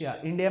in Asia.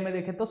 India में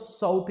देखें तो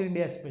south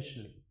India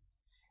specially.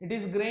 It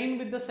is grain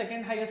with the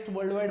second highest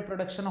world wide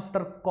production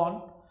after corn.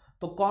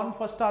 तो corn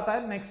first आता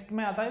है, next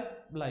में आता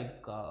है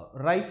like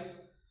rice.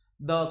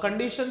 The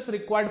conditions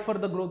required for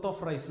the growth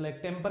of rice, like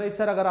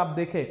temperature अगर आप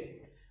देखें,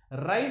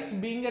 rice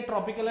being a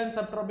tropical and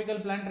सब tropical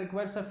plant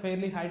requires a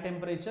fairly high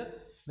temperature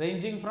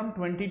ranging from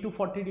 20 to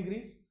 40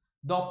 degrees.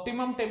 The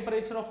optimum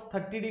temperature of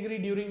 30 degree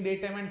during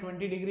daytime and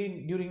 20 degree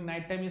during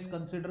night time is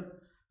considered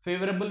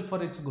favorable for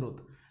its growth.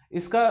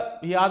 इसका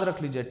याद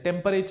रख लीजिए,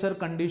 temperature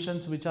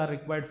conditions which are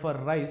required for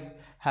rice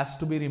has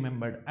to be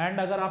remembered. And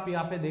अगर आप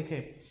यहाँ पे देखें,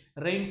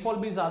 rainfall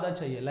भी ज्यादा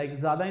चाहिए, लाइक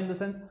ज्यादा in the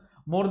sense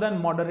more than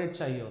moderate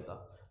चाहिए होता.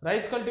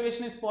 Rice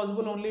cultivation is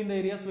possible only in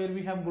the areas where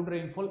we have good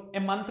rainfall.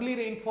 A monthly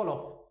rainfall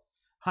of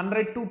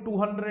 100 to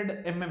 200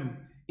 mm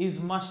is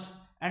must,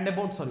 and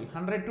about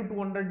 100 to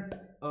 200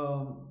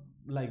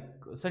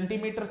 like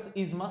centimeters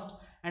is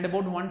must, and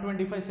about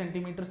 125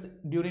 centimeters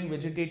during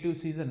vegetative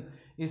season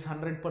is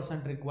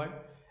 100% required.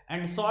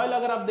 And soil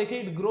अगर आप देखें,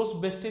 it grows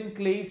best in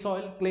clayey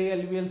soil, clay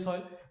alluvial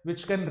soil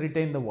which can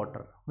retain the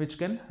water, which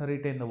can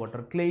retain the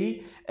water. Clayey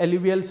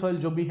alluvial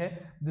soil जो भी है,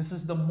 this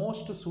is the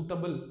most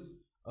suitable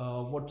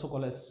what so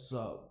called as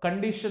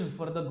condition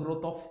for the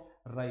growth of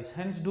rice.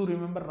 Hence do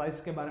remember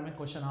rice के बारे में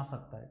question आ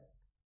सकता है.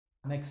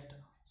 Next,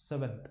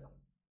 seventh.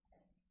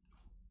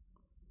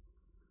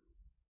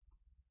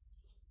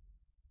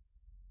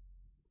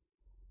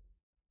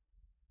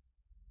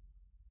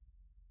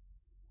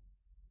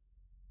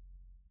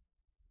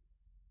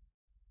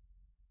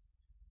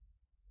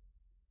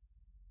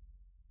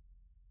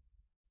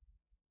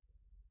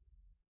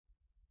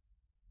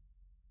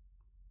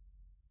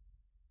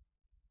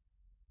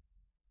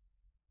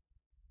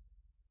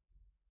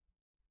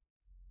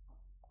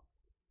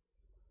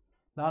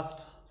 Last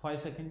 5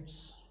 seconds.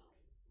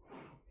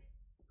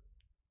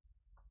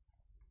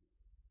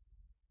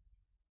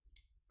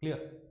 Clear?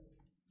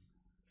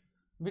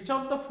 Which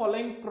of the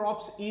following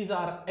crops is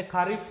are a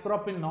kharif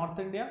crop in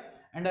North India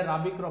and a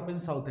rabi crop in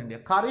South India?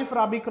 Kharif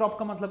rabi crop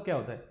का मतलब क्या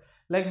होता है?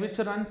 Like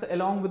which runs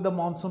along with the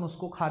monsoon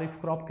उसको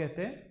kharif crop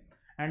कहते हैं,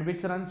 and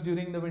which runs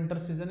during the winter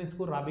season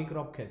इसको rabi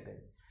crop कहते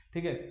हैं.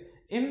 ठीक है?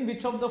 In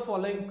which of the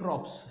following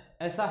crops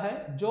ऐसा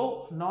है जो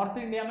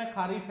नॉर्थ इंडिया में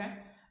खारिफ है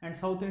एंड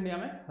साउथ इंडिया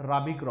में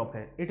राबी क्रॉप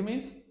है? It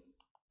means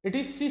it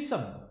is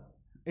sesame,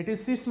 it is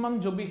सीसमम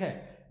जो भी है,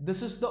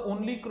 this is the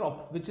only crop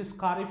which is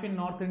kharif in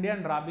North India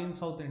and rabi in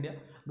South India.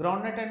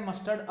 Groundnut and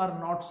mustard are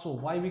not so.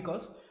 Why?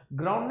 Because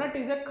groundnut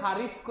is a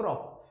kharif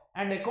crop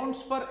and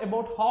accounts for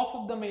about half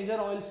of the major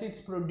oil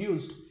seeds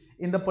produced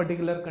in the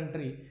particular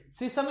country.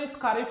 Sesame is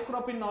kharif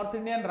crop in North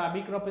India and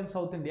rabi crop in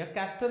South India.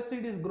 Castor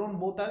seed is grown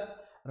both as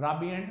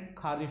rabi and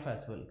kharif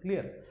as well.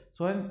 Clear?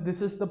 So hence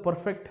this is the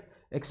perfect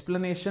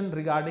explanation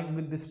regarding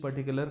with this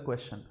particular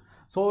question.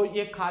 So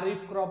ये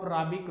kharif crop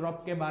rabi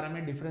crop के बारे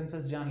में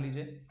differences जान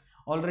लीजिए.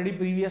 Already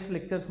previous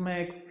lectures में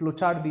एक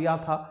flowchart दिया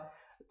था,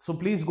 so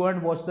please go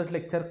and watch that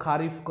lecture.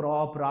 Kharif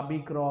crop, rabi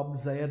crop,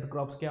 Zayed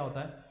crops क्या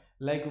होता है,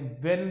 like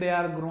when they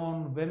are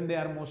grown, when they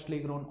are mostly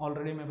grown,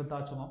 already मैं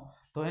बता चुका हूं.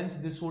 तो hence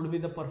this would be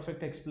the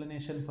perfect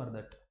explanation for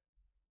that.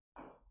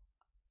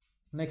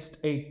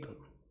 Next 8th.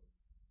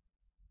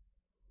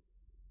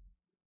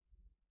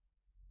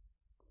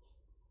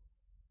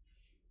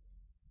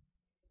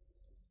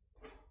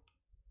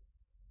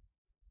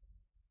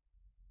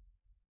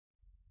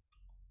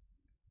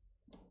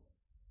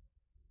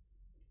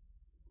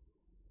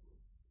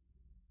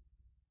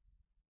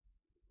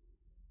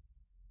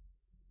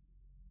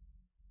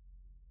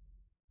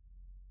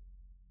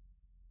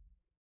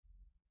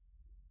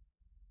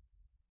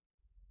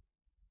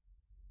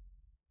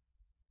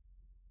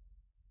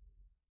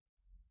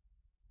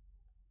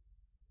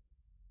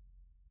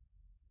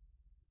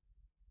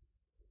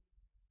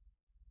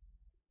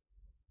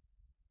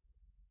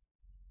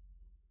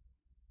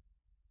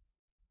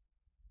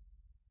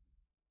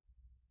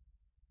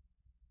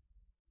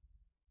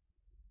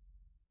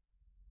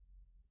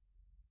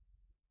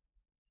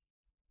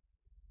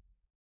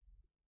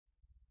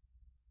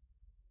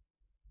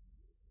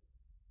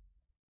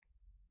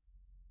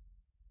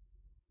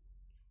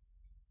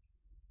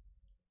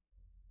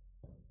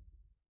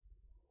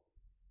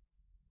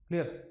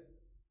 Clear?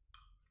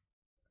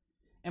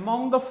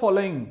 Among the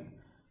following,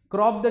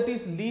 crop that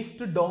is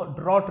least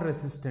drought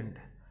resistant,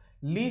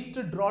 least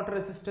drought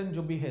resistant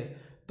जो भी है,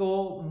 तो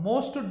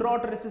most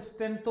drought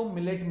resistant तो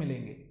मिलेट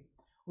मिलेंगे,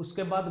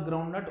 उसके बाद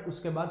ग्राउंडनट,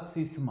 उसके बाद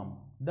सीसमम.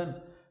 Done.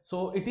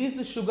 So it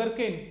is sugar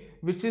cane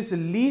which is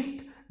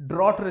least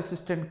drought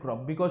resistant crop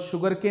because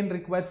sugar cane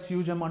requires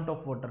huge amount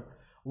of water.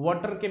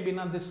 Water के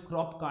बिना this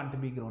crop can't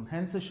be grown,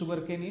 hence sugar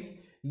cane is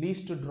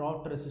least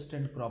drought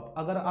resistant crop.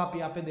 अगर आप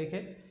यहाँ पे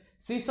देखें,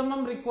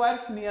 सीसमम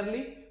requires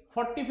nearly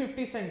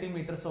 40-50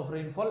 centimeters of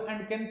rainfall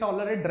and can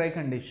tolerate dry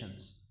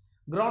conditions.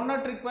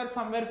 Groundnut requires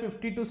somewhere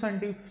 50 to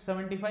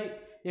 75,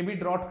 ये भी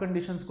drought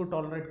conditions को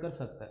tolerate कर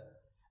सकता है.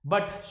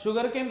 But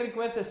sugarcane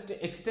requires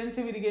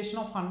extensive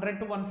irrigation of 100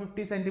 to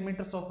 150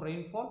 centimeters of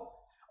rainfall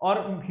or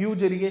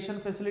huge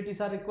irrigation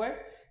facilities are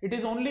required. It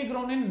is only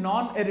grown in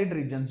non-arid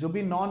regions, जो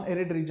भी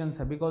non-arid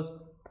regions है, because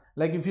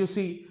like if you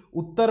see,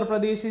 Uttar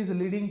Pradesh is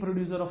leading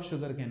producer of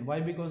sugarcane.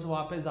 Why? Because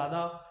वहाँ पे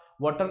ज़्यादा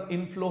water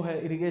inflow है,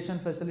 irrigation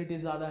facility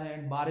ज्यादा है,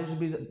 and बारिश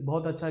भी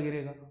बहुत अच्छा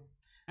गिरेगा.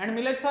 And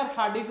millets are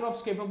Hardy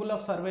crops capable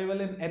of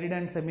survival in arid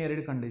and semi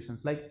arid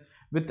conditions, like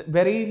with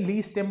very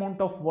least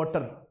amount of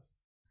water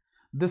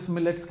this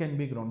millets can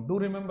be grown. Do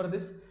remember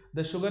this,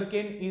 the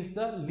sugarcane is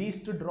the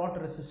least drought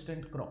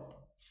resistant crop.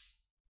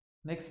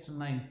 Next,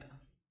 ninth.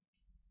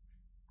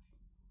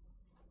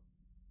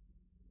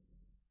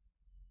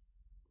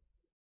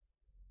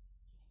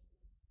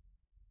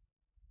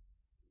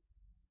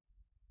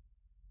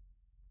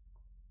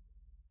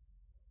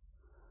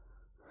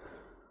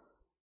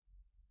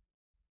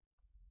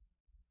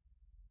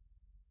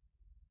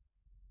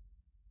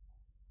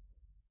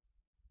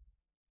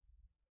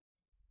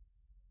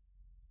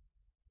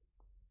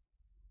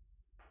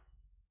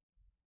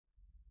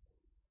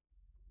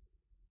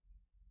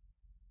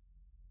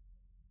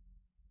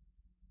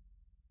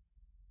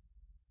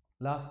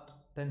 Last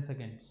 10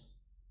 seconds.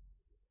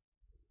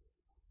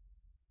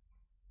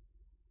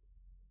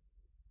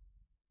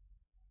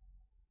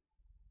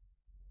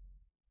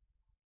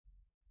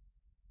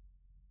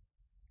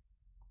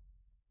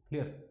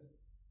 Clear?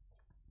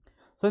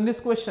 So in this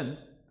question,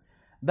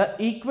 the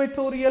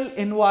equatorial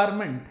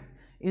environment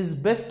is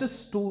best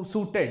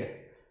suited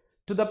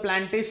to the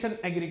plantation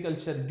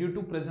agriculture due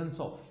to presence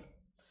of.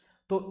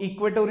 तो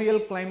equatorial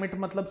climate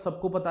मतलब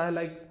सबको पता है,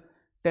 like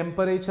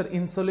temperature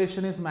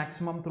insolation is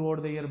maximum through out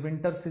the year.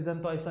 Winter season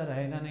तो ऐसा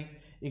रहेगा नहीं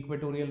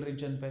equatorial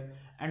region पे,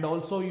 and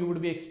also you would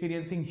be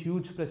experiencing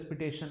huge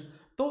precipitation.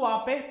 तो वहां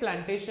पे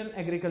plantation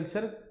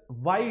agriculture,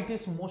 why it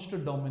is most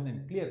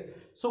dominant. Clear?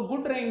 So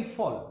good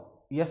rainfall,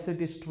 yes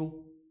it is true.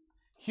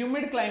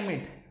 Humid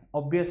climate,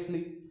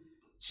 obviously.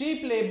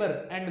 Cheap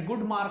labour and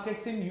good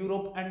markets in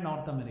Europe and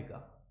north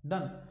America.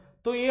 Done.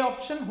 तो ये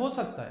option हो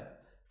सकता है.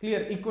 Clear?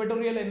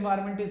 Equatorial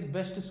environment is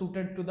best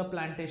suited to the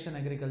plantation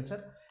agriculture.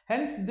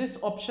 Hence, this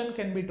option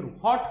can be true.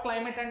 Hot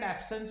climate and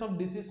absence of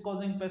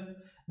disease-causing pests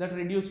that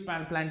reduce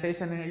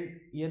plantation yield.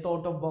 ये तो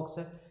out of box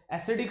है.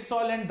 Acidic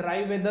soil and dry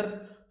weather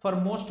for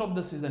most of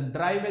the season.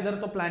 Dry weather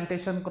तो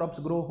plantation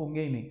crops grow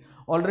होंगे ही नहीं.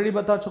 Already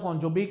बता चुका हूँ,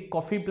 जो भी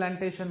coffee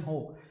plantation हो,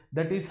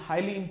 that is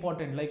highly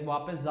important. Like वहाँ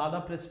पे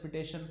ज़्यादा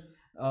precipitation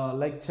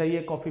like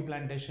चाहिए coffee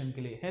plantation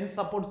के लिए. Hence,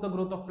 supports the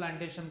growth of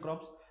plantation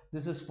crops.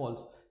 This is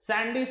false.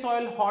 Sandy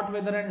soil, hot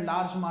weather and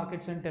large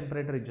markets in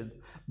temperate regions.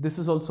 This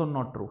is also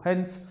not true.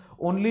 Hence,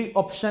 only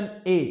option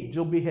A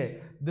जो भी है,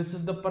 this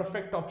is the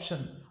perfect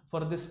option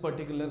for this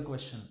particular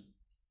question.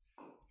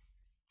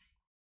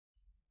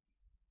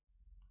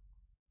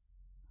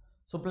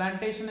 So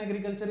plantation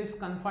agriculture is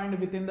confined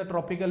within the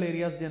tropical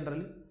areas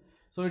generally.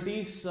 So it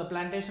is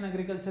plantation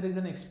agriculture is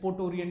an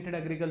export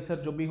oriented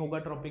agriculture जो भी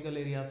होगा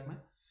tropical areas में.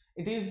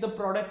 It is the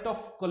product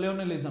of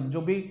colonialism.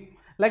 जो भी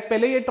like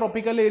पहले ये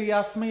tropical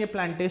areas में ये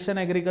प्लांटेशन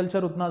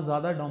एग्रीकल्चर उतना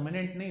ज्यादा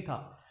डोमिनेंट नहीं था,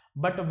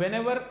 but when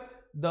ever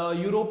the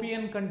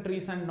European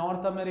countries and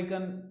north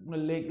American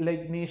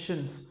like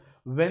Nations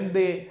when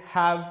they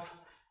have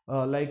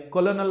like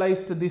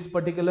colonized this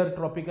particular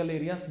tropical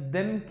areas,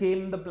 then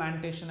came the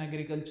plantation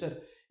agriculture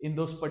in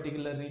those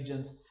particular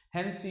regions.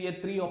 Hence ye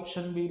three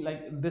option be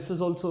like this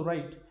is also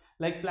right.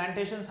 Like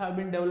plantations have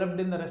been developed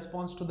in the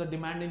response to the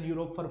demand in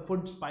Europe for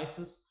food,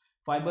 spices,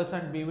 fibers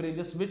and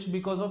beverages, which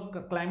because of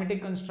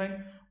climatic constraint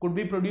could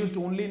be produced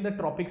only in the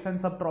tropics and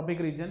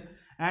subtropic region.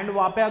 And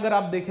वहाँ पे अगर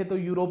आप देखें तो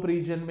Europe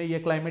reason में ये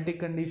climatic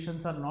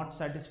conditions are not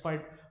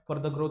satisfied for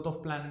the growth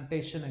of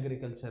plantation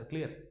agriculture.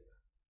 Clear?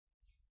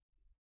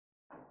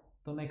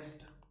 तो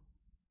next,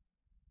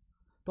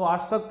 तो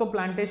आज तक तो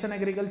प्लांटेशन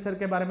एग्रीकल्चर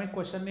के बारे में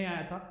क्वेश्चन नहीं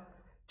आया था.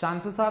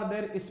 चांसेस आर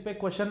देयर इस पे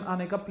क्वेश्चन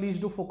आने का.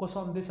 Please do focus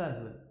on this as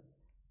well.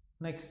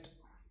 Next,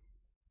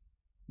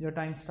 your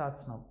time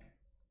starts now.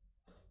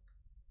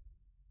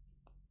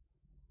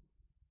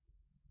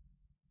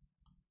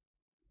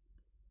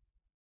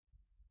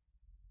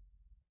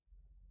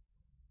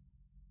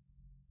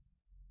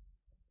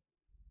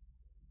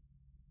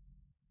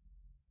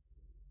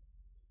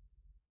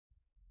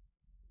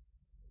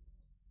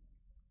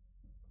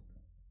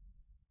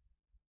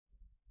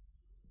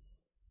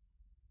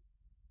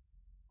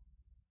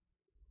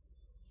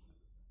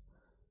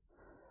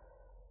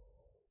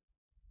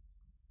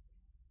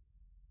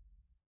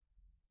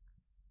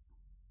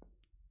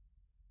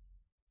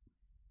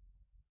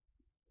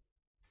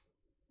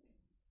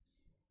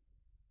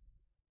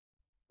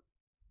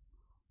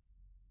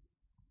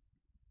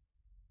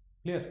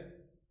 Clear?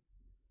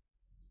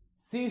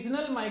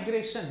 Seasonal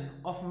migration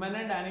of men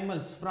and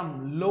animals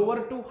from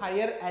lower to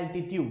higher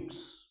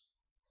altitudes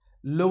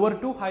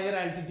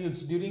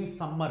during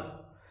summer.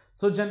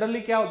 So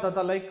generally क्या होता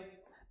था, like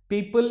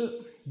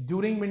people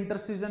during winter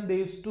season they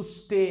used to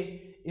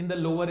stay in the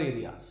lower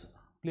areas.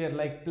 Clear?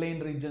 Like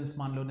plain regions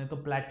मान लो, नहीं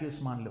तो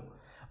plateaus मान लो.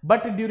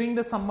 But during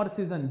the summer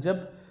season,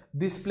 जब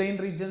these plain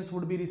regions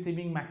would be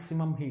receiving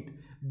maximum heat,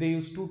 they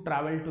used to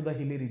travel to the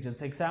hilly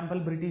regions. Example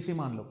British ही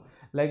मान लो,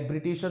 like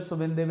Britishers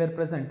when they were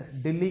present,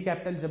 Delhi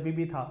capital जब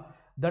भी था,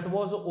 that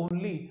was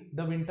only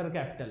the winter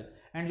capital,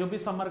 and जो भी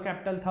summer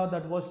capital था,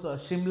 that was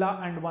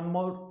Shimla, and one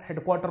more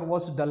headquarter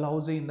was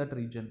Dalhousie in that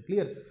region.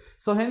 Clear?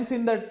 So hence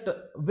in that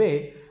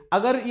way,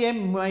 अगर ये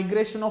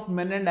migration of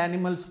men and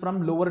animals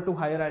from lower to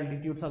higher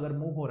altitudes अगर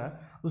move हो रहा है,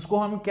 उसको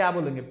हम क्या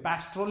बोलेंगे?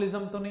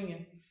 Pastoralism तो नहीं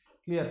है.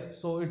 Clear?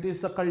 So it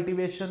is a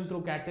cultivation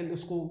through cattle,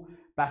 उसको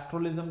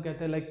pastoralism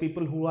कहते हैं, like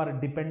people who are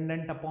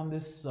dependent upon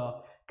this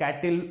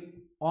cattle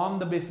on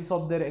the basis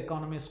of their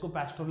economy, इसको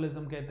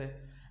pastoralism कहते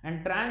हैं.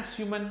 And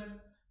transhuman,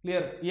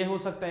 clear, ये हो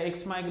सकता है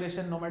ex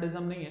migration,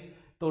 nomadism नहीं है,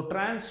 तो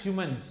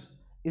transhumans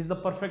is the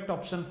perfect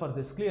option for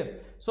this. Clear?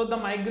 So the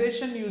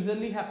migration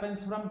usually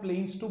happens from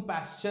plains to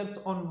pastures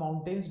on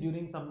mountains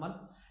during summers,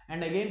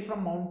 and again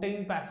from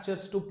mountain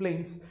pastures to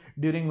plains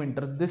during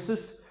winters. This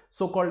is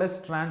so called as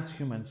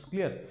transhumans.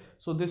 Clear?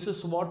 So this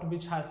is what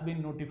which has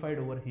been notified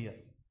over here.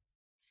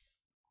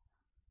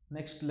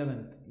 Next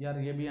 11th, यार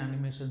ये भी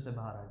animation से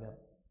बाहर आ गया.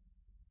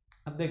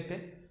 अब देखते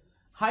हैं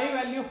high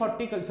value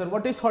horticulture.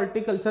 What is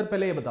horticulture?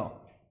 पहले ये बताओ.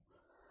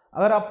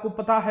 अगर आपको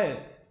पता है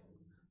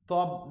तो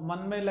आप मन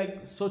में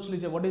लाइक सोच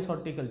लीजिए व्हाट इज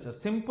हॉर्टिकल्चर.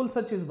 सिंपल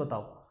सा चीज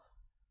बताओ.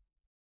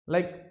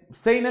 लाइक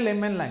से इन a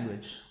layman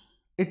language,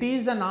 it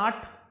is an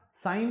art,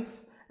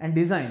 science and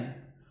design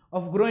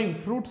of growing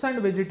fruits and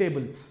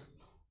vegetables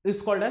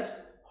is called as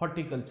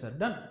horticulture.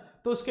 Done.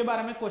 तो उसके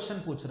बारे में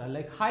क्वेश्चन पूछ रहा है,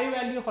 like high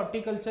value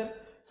horticulture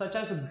such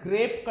as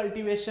grep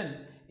cultivation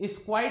is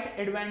quite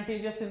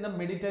advantages in the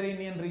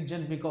Mediterranean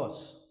reason because.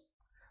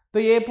 तो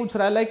ये पूछ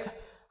रहा है like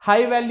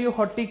high value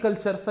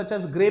horticulture such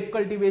as grep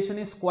cultivation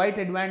is quite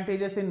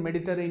advantages in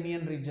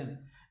Mediterranean reason.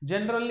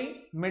 Generally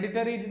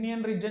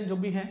Mediterranean reason जो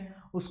भी है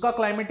उसका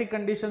climatic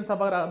conditions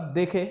अगर आप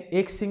देखें,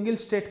 एक सिंगल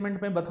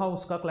स्टेटमेंट में बताओ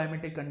उसका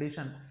क्लाइमेटिक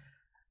कंडीशन,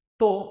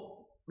 तो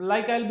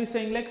like I'll be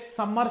saying like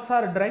summers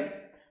are dry,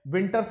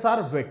 winters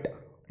are wet.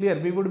 Clear?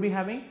 We would be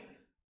having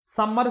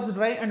summers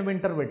dry and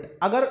winter wet.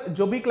 अगर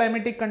जो भी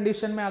climatic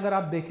condition में अगर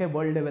आप देखें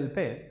वर्ल्ड लेवल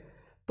पे,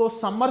 तो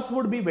summers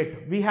would be wet.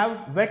 We have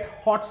wet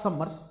hot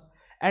summers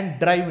and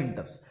dry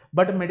winters.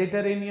 But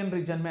Mediterranean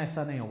region में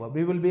ऐसा नहीं होगा.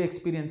 We will be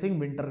experiencing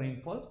winter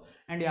rainfalls.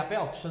 And यहाँ पे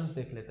options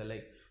देख लेते हैं,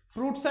 like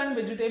fruits and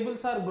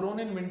vegetables are grown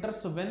in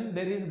winters when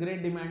there is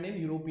great demand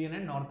in European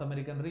and North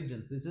American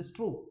regions. This is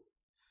true.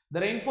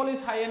 The rainfall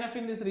is high enough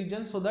in this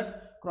region so that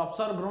crops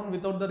are grown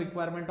without the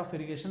requirement of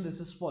irrigation. This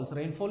is false.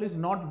 Rainfall is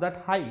not that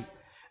high.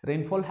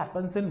 Rainfall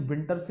happens in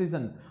winter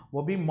season.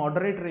 वो भी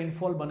moderate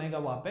rainfall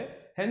बनेगा वहाँ पे.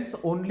 Hence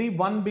only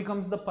one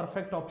becomes the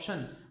perfect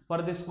option for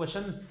this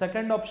question.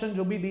 Second option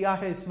जो भी दिया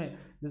है इसमें,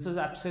 this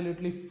is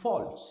absolutely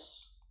false.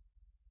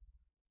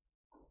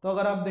 तो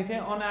अगर आप देखें,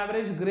 on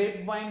average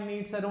grapevine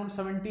needs around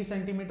 70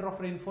 centimeter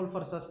of rainfall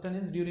for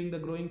sustenance during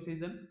the growing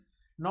season,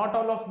 not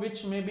all of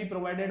which may be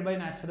provided by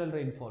natural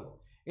rainfall.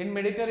 In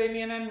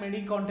Mediterranean and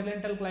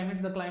medi-continental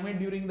climates, the climate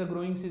during the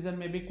growing season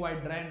may be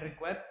quite dry and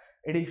require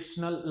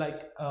additional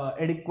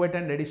adequate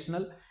and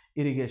additional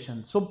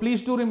irrigation. So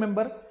please do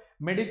remember,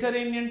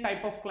 Mediterranean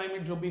type of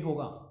climate जो भी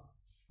होगा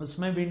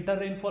उसमें winter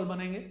rainfall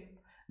बनेंगे.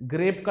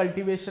 Grape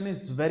cultivation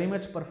is very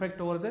much perfect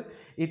over there.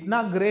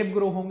 इतना grape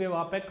grow होंगे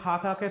वहाँ पे, खा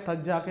खा के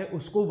थक जाके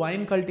उसको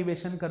wine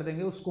cultivation कर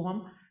देंगे, उसको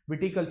हम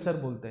viticulture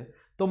बोलते हैं.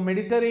 तो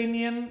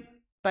Mediterranean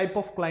type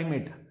of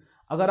climate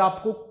अगर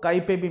आपको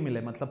कहीं पे भी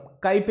मिले, मतलब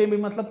कहीं पे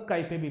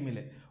भी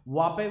मिले,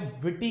 वहां पे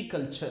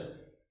viticulture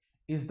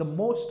is the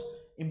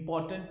most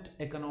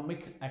important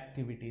economic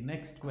activity.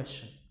 Next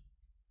question.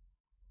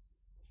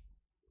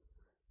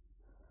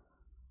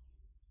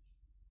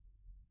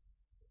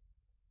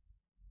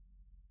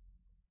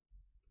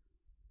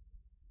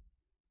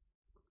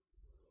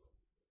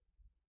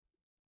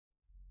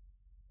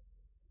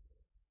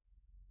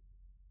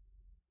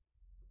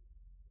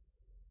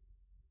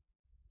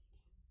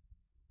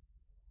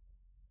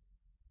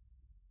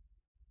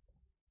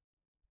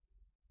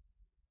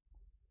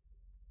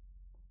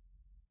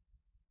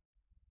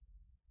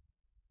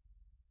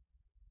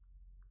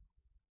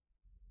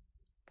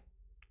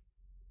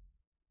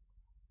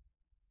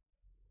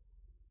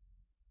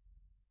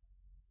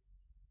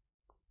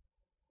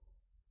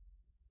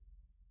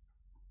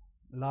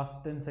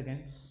 Last 10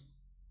 seconds.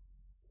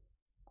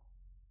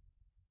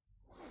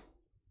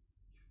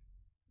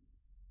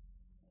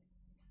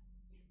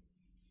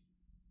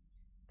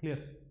 Clear?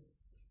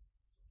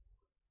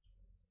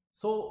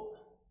 So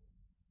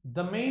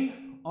the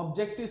main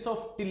objectives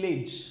of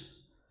tillage.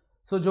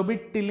 So जो भी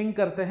टिलिंग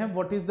करते हैं,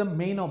 what is the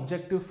main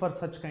objective for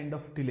such kind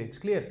of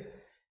tillage? Clear?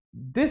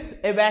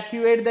 This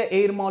evacuate the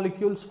air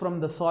molecules from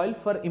the soil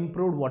for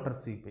improved water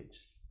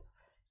seepage.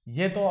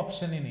 ये तो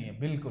option ही नहीं है,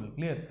 बिल्कुल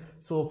clear.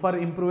 So for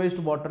improved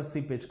water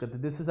seepage कहते,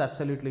 this is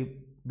absolutely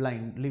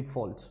blindly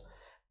false.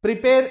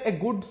 Prepare a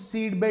good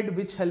seed bed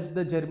which helps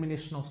the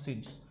germination of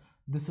seeds.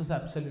 This is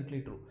absolutely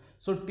true.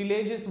 So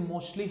tillage is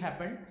mostly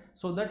happened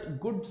so that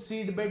good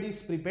seed bed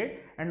is prepared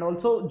and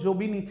also जो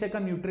भी नीचे का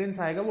nutrients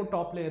आएगा वो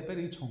top layer पे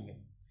reach होंगे.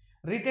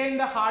 Retain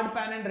the hard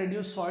pan and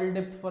reduce soil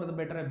depth for the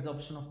better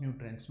absorption of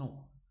nutrients. No,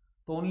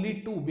 तो only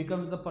 2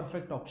 becomes the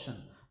perfect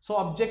option.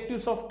 So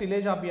objectives of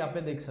tillage आप यहाँ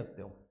पे देख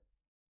सकते हो.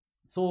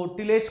 So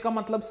tillage का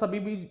मतलब सभी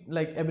भी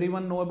like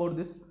everyone know about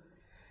this.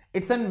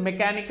 It's a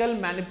mechanical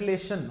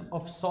manipulation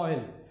of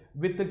soil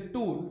with the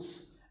tools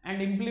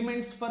and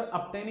implements for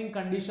obtaining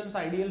conditions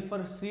ideal for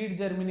seed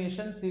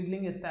germination,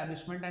 seedling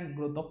establishment and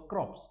growth of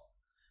crops.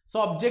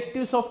 So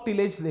objectives of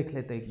tillage देख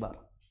लेते हैं एक बार.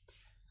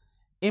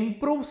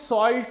 Improve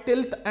soil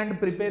tilth and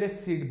prepare a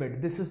seed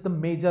bed. This is the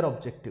major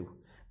objective.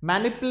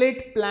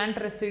 Manipulate plant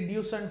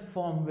residues and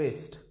form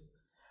waste.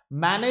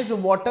 Manage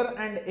water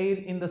and air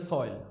in the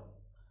soil.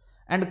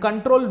 And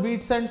control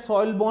weeds and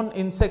soil-borne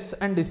insects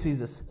and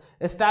diseases.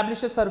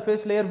 Establish a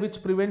surface layer which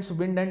prevents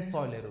wind and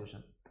soil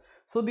erosion.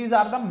 So these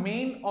are the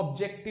main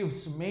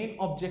objectives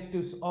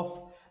of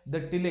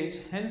the tillage.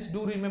 Hence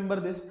do remember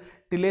this.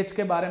 Tillage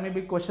के बारे में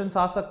भी questions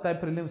आ सकता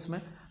है prelims में,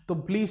 तो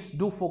please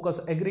do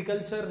focus.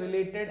 Agriculture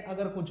related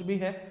अगर कुछ भी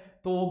है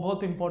तो वो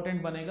बहुत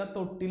important बनेगा.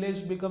 तो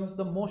tillage becomes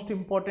the most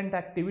important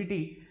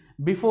activity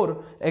before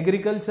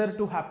agriculture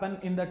to happen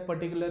in that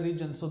particular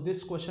region. So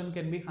this question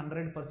can be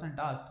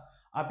 100% asked.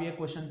 आप ये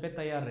क्वेश्चन पे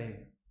तैयार रहे.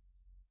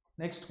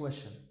 नेक्स्ट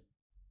क्वेश्चन,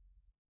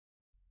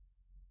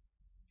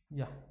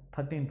 या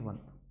 13th one.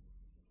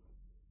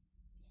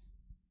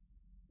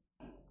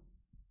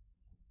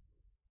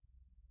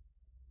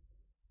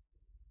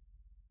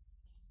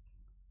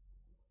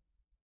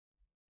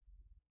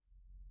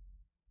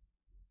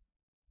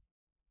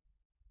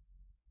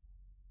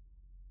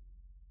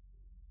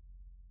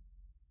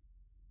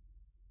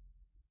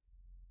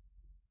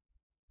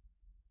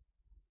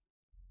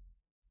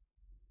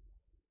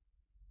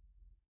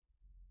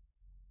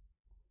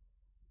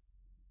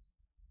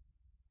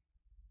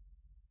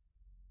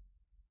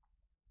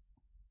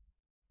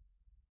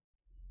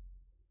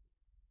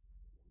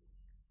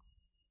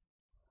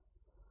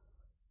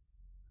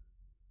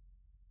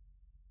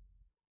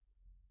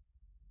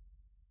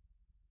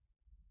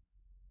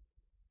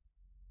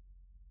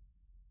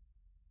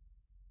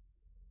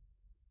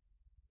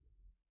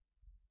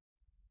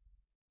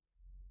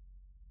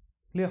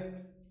 Clear?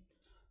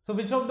 So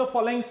which of the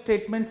following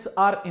statements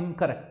are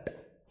incorrect?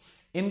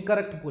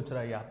 Incorrect पूछ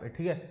रहा है यहाँ पे,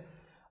 ठीक है.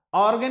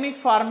 Organic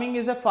farming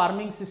is a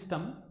farming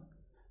system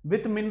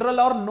with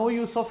minimal or no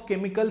use of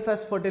chemicals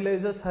as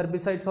fertilizers,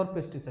 herbicides or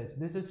pesticides.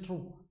 This is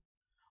true.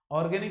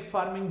 Organic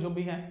farming जो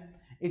भी है,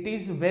 it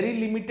is very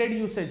limited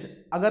usage.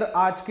 अगर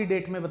आज की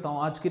डेट में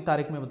बताऊं, आज की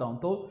तारीख में बताऊं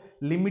तो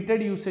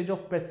limited usage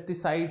of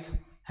pesticides,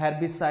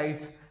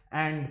 herbicides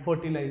and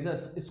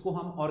fertilizers, इसको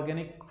हम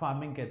organic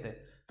farming कहते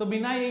हैं. तो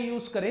बिना ये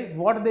यूज करें,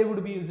 what they would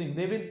be using,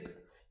 they will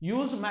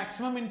use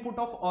maximum input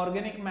of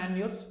organic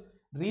manures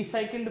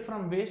recycled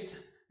from waste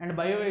and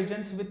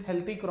bioagents with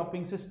healthy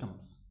cropping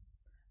systems.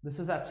 This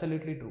is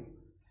absolutely true.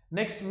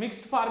 Next,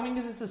 mixed farming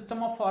is a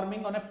system of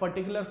farming on a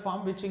particular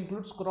farm which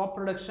includes crop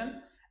production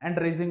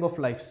and raising of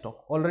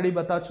livestock. Already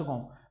बता चुका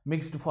हूं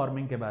mixed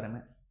farming के बारे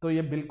में, तो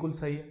ये बिल्कुल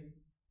सही है.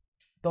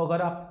 तो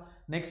अगर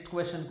आप नेक्स्ट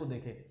क्वेश्चन को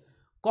देखें,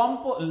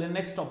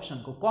 नेक्स्ट ऑप्शन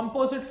को,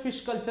 composite fish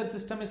culture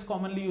system is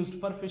commonly used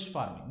for fish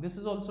farming. This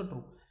is also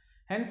true.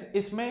 Hence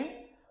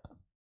इसमें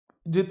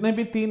जितने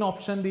भी 3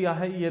 ऑप्शन दिया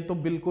है ये तो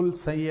बिल्कुल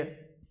सही है,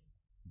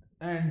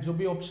 एंड जो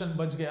भी ऑप्शन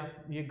बच गया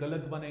ये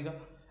गलत बनेगा.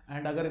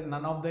 एंड अगर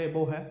none of the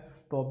above है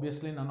तो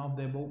obviously none of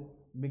the above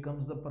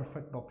becomes the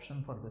perfect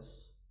option for this.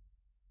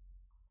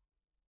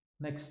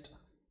 Next,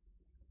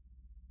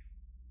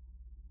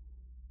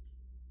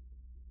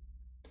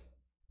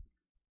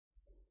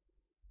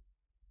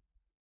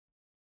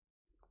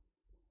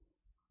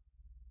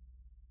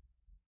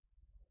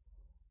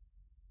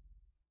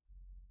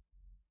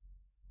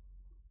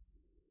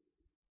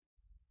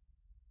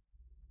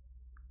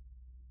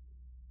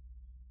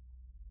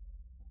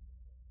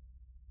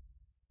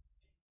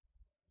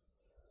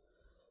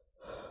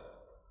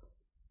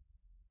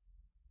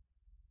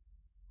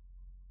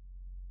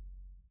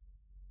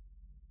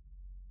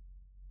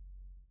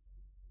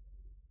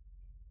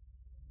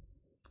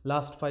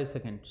 last 5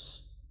 seconds.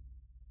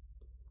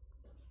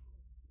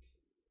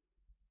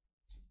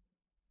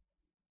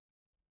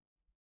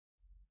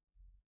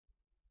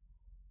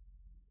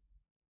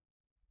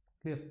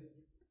 Clear?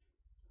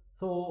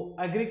 So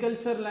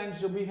agriculture lands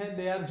जो भी है,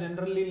 they are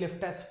generally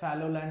left as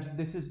fallow lands.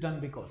 This is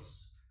done because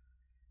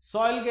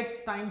soil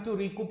gets time to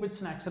recoup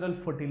its natural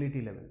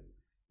fertility level.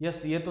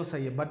 Yes, ये तो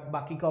सही है, but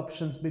बाकी का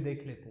options भी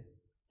देख लेते.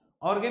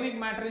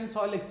 Organic matter in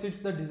soil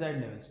exceeds the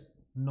desired levels.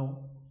 No.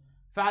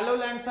 Fallow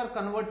lands are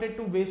converted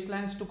to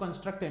wastelands to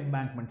construct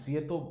embankments.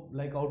 ये तो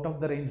like out of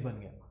the range बन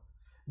गया.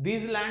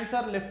 These lands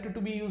are left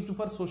to be used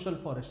for social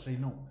forestry.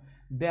 No,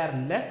 they are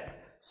left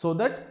so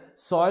that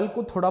soil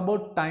को थोड़ा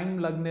बहुत time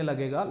लगने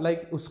लगेगा,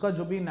 like उसका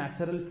जो भी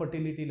नेचुरल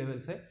फर्टिलिटी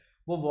लेवल्स है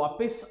वो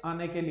वापस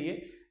आने के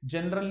लिए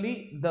generally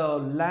the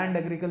land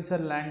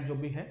agriculture land जो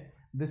भी है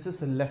this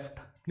is left.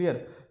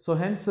 Clear. So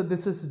hence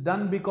this is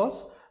done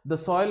because the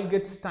soil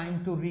gets time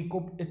to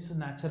recoup its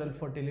natural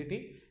fertility.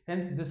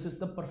 Hence this is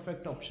the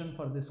perfect option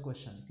for this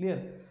question. Clear.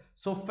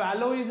 So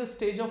fallow is a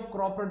stage of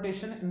crop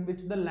rotation in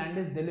which the land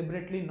is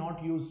deliberately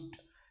not used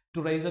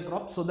to raise a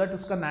crop so that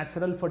uska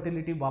natural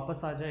fertility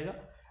वापस आ जाएगा.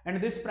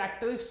 And this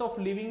practice of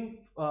leaving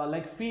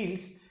like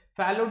fields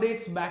fallow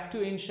dates back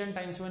to ancient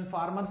times when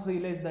farmers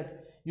realized that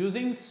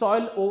using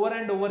soil over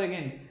and over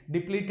again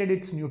depleted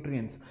its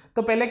nutrients.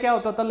 तो पहले क्या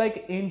होता था, like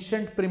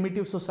ancient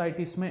primitive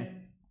societies में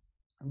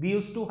we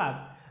used to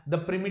have the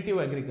primitive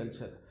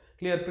agriculture.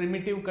 Clear.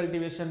 primitive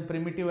cultivation,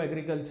 primitive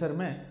agriculture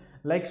में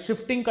like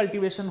shifting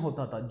cultivation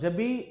होता था. जब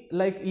भी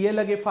like ये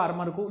लगे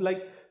farmer को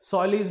like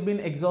soil is been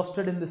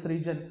exhausted in this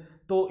region,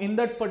 तो in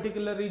that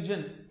particular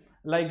region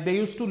like they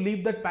used to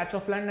leave that patch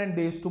of land and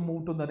they used to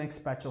move to the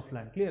next patch of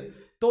land. Clear.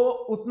 तो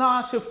उतना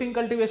shifting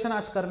cultivation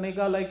आज करने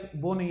का like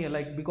वो नहीं है,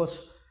 like because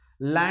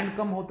land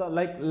कम होता,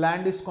 like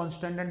land is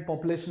constant and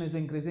population is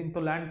increasing,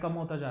 तो land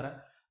कम होता जा रहा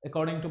है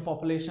according to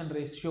population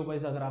ratio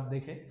wise. अगर आप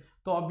देखें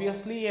तो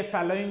ऑब्वियसली ये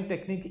फैलोइंग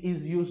technique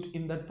is used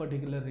in that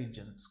particular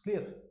regions.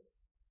 Clear.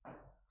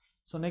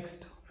 So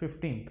next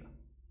 15th.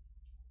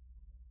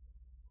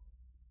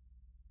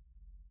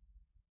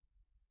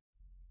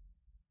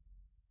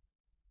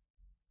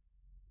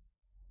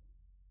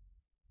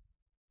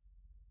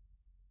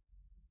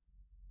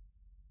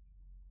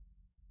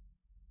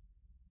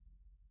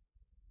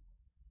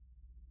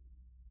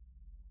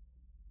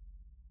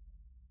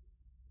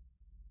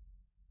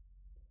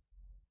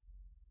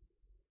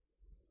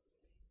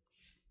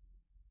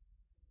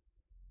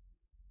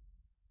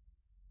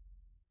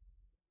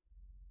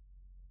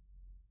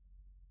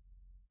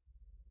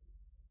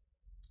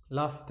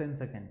 Last 10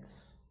 seconds.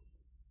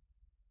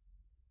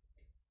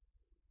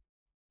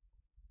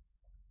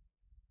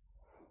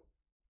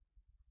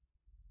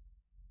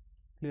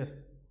 Clear.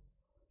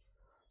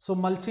 So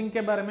mulching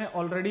के बारे में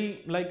already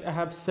like I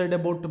have said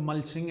about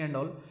mulching and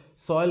all.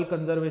 Soil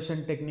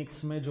conservation techniques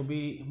में जो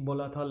भी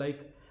बोला था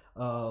like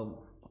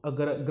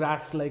अगर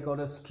grass like or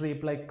a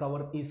strip like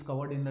cover is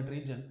covered in that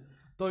region,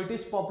 so it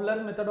is popular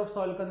method of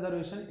soil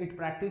conservation. It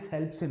practice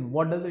helps in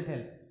what does it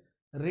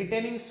help?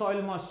 Retaining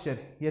soil moisture.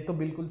 ये तो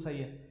बिल्कुल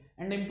सही है.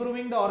 And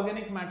improving the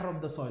organic matter of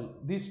the soil.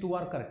 These two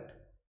are correct.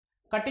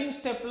 Cutting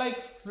step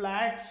like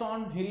flats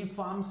on hill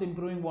farms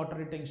improving water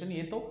retention.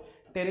 ये तो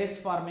terrace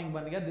farming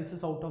बन गया. This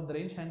is out of the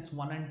range. Hence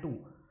 1 and 2.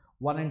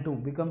 1 and 2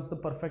 becomes the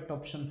perfect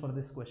option for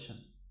this question.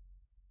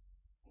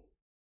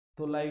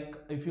 So like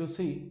if you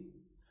see,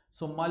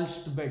 so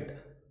mulched bed.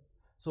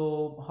 So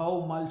how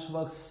mulch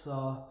works?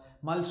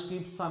 Mulch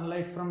keeps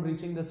sunlight from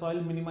reaching the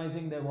soil,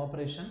 minimizing the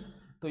evaporation.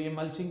 तो ये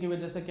mulching की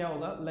वजह से क्या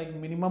होगा? Like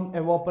minimum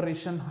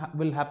evaporation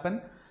will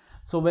happen.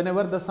 So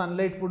whenever the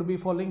sunlight would be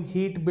falling,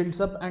 heat builds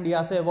up and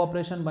यहाँ से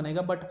evaporation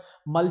बनेगा. But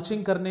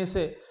mulching करने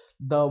से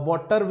the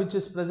water which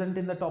is present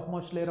in the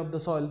topmost layer of the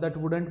soil that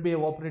wouldn't be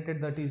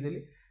evaporated that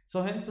easily.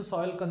 So hence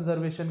soil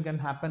conservation can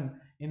happen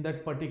in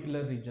that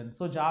particular region.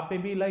 So जहाँ पे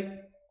भी like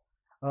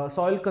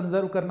soil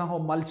conserve करना हो,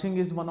 mulching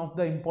is one of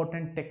the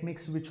important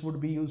techniques which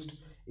would be used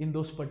in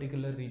those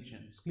particular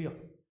regions. Clear?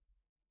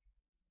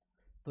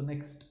 So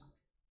next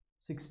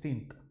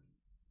 16th.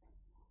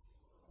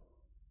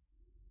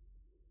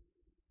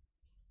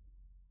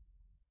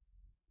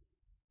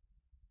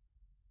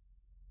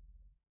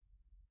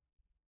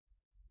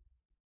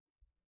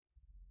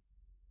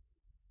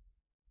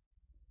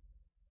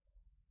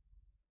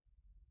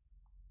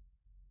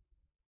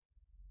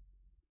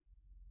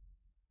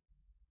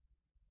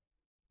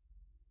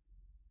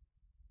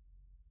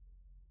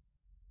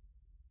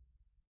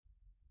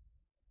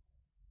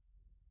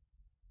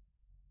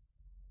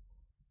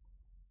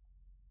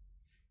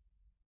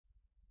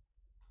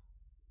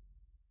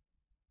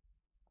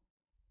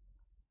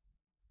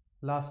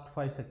 Last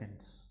 5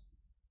 seconds.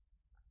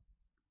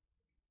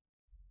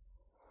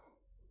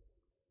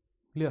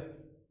 Clear.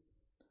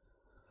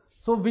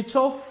 So which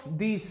of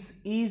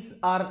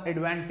these are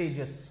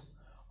advantages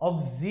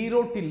of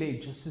zero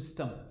tillage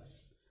system?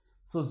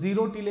 So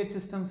zero tillage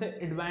system से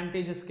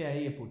advantages क्या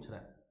है ये पूछ रहा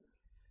है.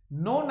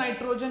 No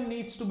nitrogen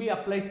needs to be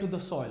applied to the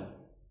soil.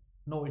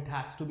 No, it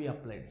has to be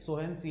applied. So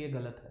hence ये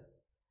गलत है.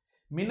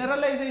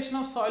 Mineralization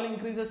of soil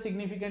increases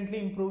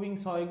significantly, improving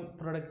soil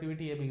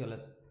productivity. ये भी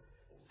गलत.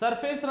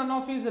 Surface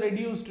runoff is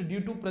reduced due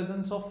to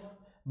presence of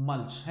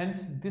mulch.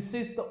 Hence this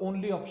is the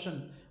only option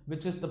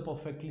which is the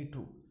perfectly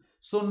true.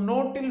 So no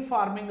till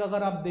farming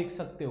अगर आप देख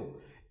सकते हो,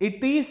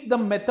 it is the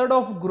method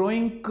of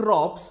growing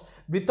crops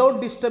without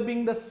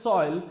disturbing the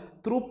soil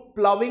through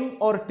plowing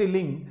or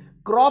tilling.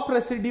 Crop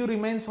residue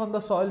remains on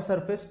the soil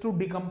surface to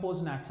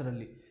decompose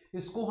naturally.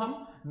 इसको हम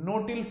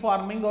no till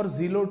farming और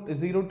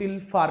zero till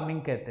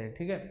farming कहते हैं.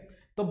 ठीक है.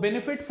 तो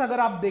benefits अगर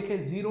आप देखें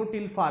जीरो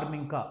टिल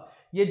फार्मिंग का,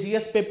 ये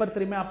जीएस पेपर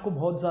 3 में आपको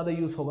बहुत ज्यादा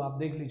यूज होगा. आप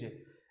देख लीजिए.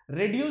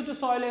 reduced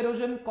soil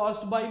erosion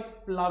caused by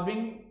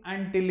plowing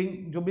and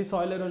tilling. जो भी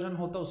soil erosion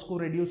होता है उसको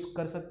reduce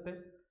कर सकते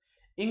हैं.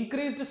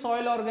 increased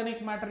soil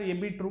organic matter, ये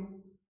भी true.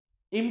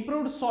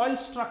 improved soil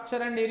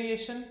structure and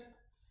aeration,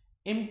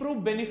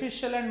 improve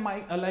beneficial and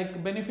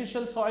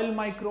beneficial soil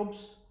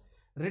microbes,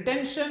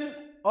 retention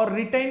or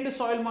retained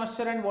soil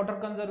moisture and water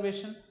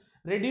conservation,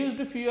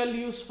 reduced fuel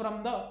use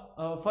from the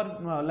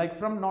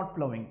from not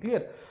plowing.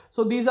 Clear?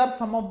 So these are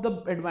some of the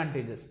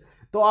advantages.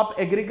 तो आप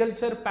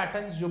agriculture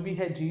patterns जो भी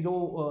है zero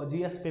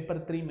GS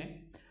paper 3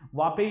 में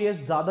वहां पे ये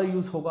ज्यादा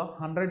यूज होगा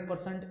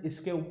 100%.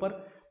 इसके ऊपर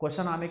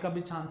क्वेश्चन आने का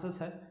भी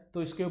चांसेस है,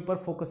 तो इसके ऊपर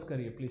फोकस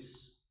करिए please.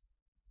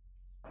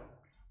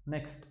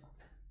 Next,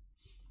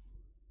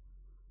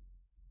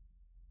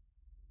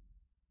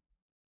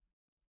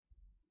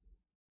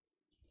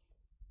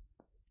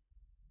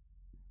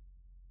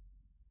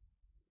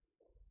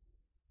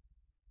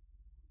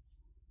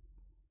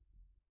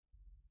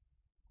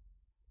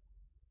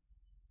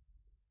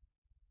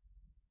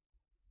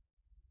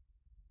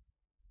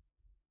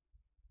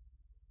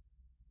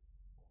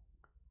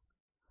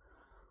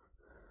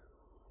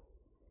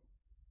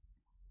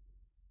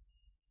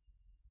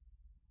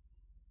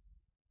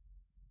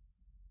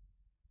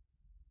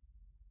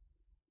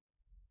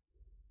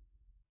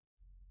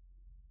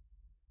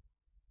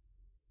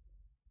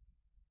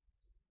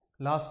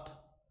 last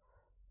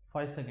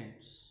 5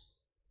 seconds.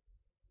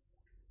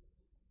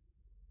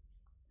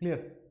 Clear?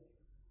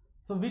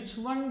 So which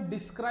one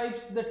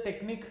describes the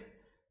technique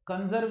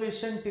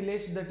conservation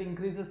tillage that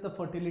increases the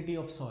fertility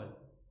of soil?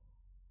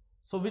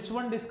 So which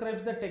one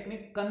describes the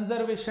technique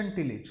conservation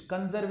tillage?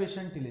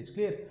 Conservation tillage.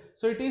 Clear?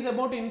 So it is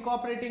about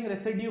incorporating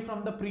residue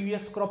from the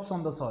previous crops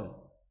on the soil.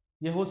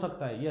 ये हो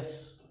सकता है. Yes,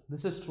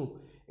 this is true.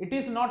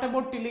 It is not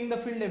about tilling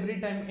the field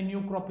every time a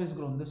new crop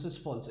is grown. This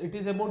is false.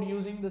 It is about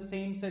using the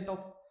same set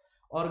of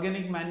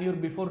organic manure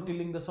before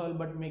tilling the soil,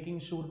 but making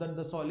sure that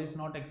the soil is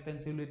not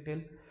extensively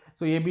tilled.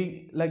 So ये भी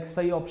like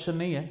सही option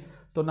नहीं है.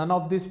 तो none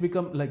of this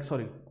become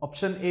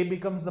option A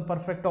becomes the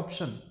perfect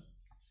option.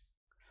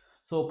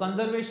 So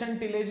conservation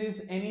tillage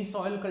is any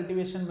soil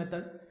cultivation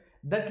method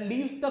that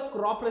leaves the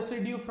crop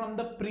residue from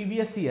the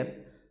previous year,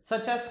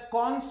 such as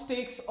corn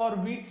stalks or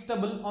wheat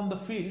stubble on the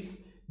fields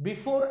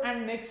before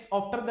and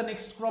after the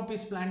next crop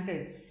is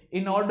planted,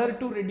 in order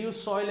to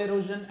reduce soil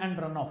erosion and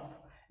runoff.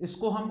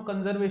 इसको हम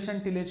conservation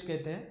tillage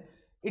कहते हैं.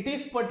 It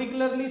is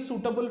particularly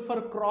suitable for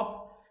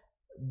crop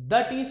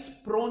that is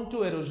prone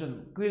to halogen.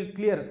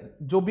 Clear?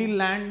 जो भी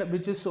land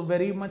which is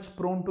very much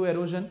prone to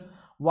halogen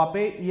वहां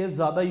पे ये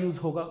ज्यादा यूज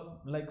होगा.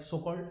 Like so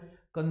called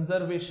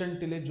conservation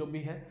tillage जो भी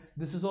है,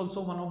 this is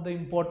also one of the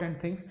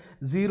important things.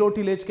 Zero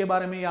tillage के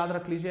बारे में याद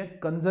रख लीजिए,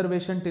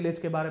 कंजर्वेशन टिलेज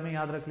के बारे में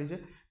याद रख लीजिए.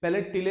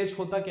 पहले टिलेज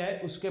होता क्या है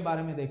उसके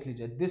बारे में देख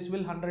लीजिए. This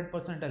will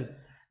 100% help.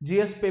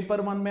 GS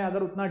paper 1 में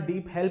अगर उतना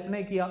डीप हेल्प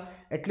नहीं किया,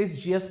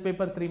 एटलीस्ट जीएस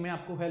पेपर 3 में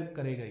आपको हेल्प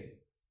करेगा ही.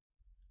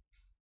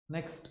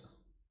 नेक्स्ट,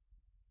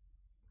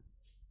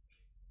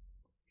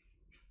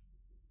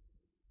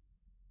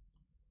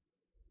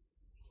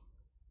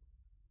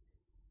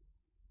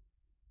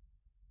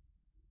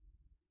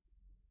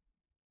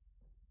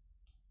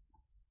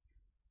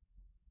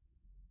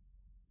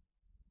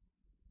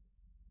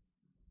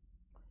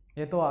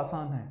 ये तो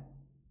आसान है.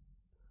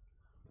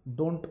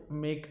 Don't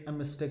make a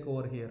mistake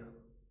over here.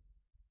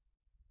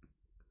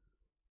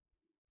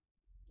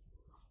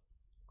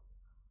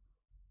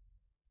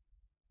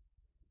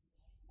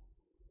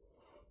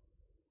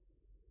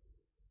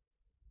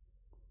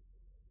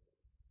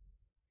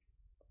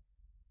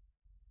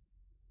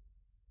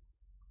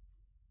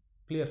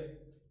 Clear?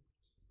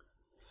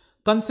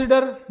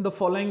 Consider the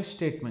following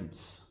statements.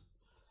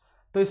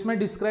 तो इसमें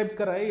डिस्क्राइब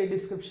कर रहा है, ये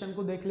डिस्क्रिप्शन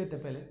को देख लेते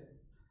पहले.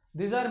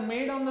 These are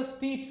made on the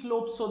steep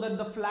slopes so that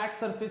the flat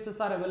surfaces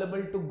are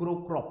available to grow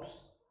crops.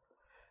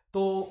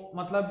 तो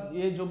मतलब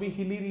ये जो भी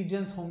हिली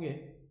रीजन्स होंगे,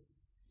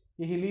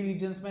 ये हिली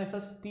रीजन्स में ऐसा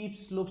स्टीप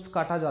स्लोप्स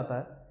काटा जाता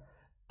है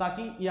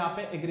ताकि यहाँ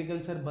पे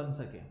एग्रीकल्चर बन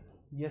सके.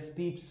 ये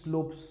स्टीप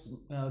स्लोप्स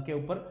के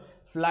ऊपर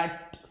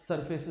फ्लैट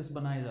सरफेसेस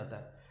बनाया जाता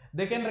है.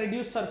 They can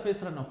reduce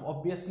surface run of.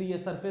 Obviously ये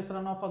सरफेस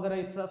रन ऑफ अगर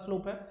ऐसा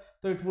स्लोप है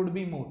तो इट वुड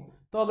बी मोर.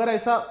 तो अगर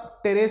ऐसा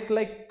टेरेस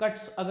लाइक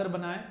कट्स अगर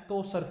बनाए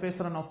तो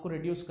सरफेस रन ऑफ को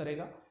रिड्यूस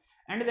करेगा.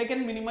 And they can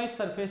minimize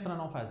surface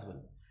runoff as well.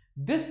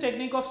 This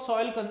technique of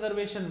soil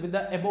conservation with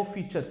the above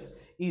features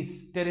is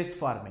terrace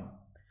farming.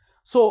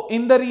 So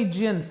in the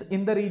regions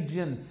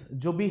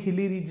जो भी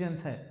hilly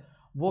regions है,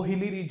 वो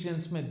hilly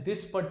regions में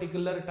this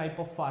particular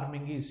type of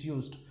farming is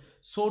used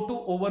so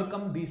to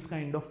overcome these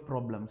kind of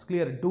problems.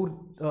 Clear?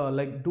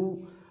 Do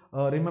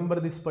remember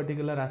this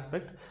particular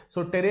aspect.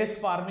 So terrace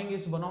farming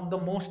is one of the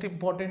most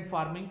important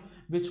farming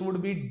which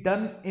would be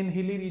done in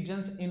hilly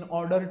regions in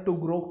order to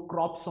grow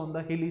crops on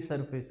the hilly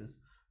surfaces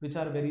which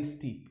are very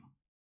steep.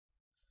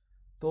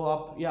 तो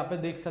आप यहाँ पे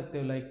देख सकते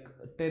हो like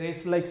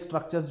terrace like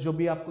structures जो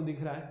भी आपको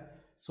दिख रहा है.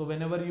 So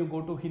whenever you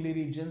go to hilly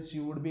regions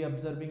you would be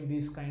observing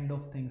these kind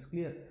of things.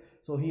 Clear?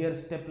 So here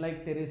step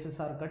like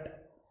terraces are cut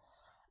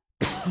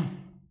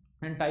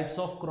and types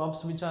of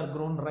crops which are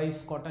grown: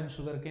 rice, cotton,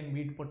 sugarcane,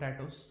 wheat,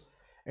 potatoes.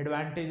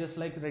 Advantages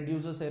like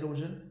reduces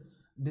erosion.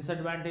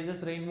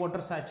 Disadvantages: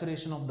 rainwater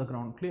saturation of the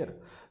ground. Clear?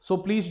 So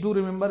please do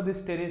remember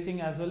this terracing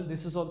as well.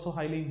 This is also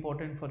highly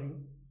important for you.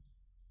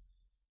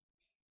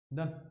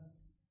 Done.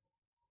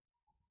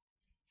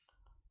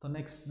 तो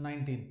next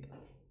 19th।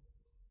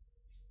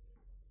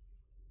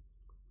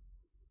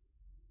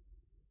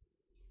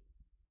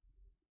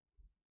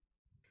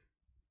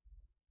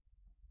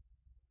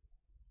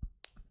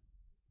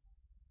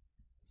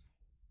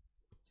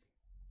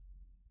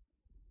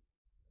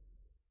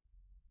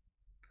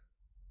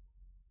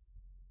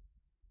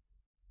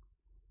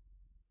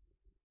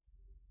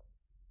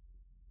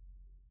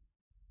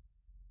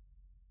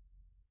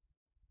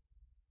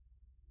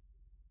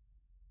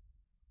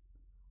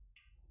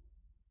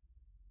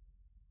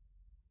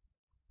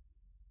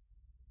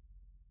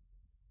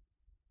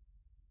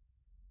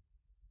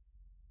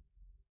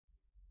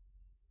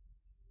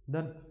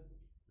 Done.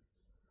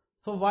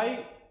 So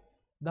why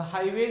the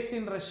highways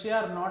in Russia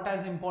are not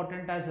as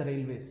important as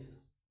railways?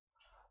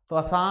 तो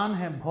आसान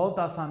है, बहुत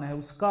आसान है।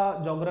 उसका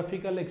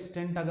geographical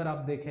extent अगर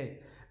आप देखें,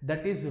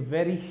 that is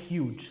very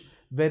huge,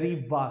 very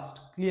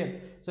vast. Clear?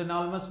 So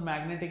enormous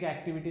magnetic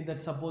activity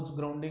that supports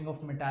grounding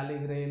of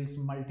metallic rails,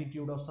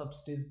 multitude of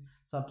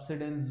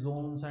subsidence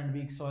zones and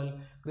weak soil,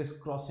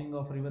 crisscrossing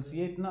of rivers.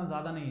 ये इतना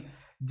ज्यादा नहीं है।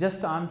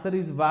 Just answer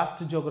is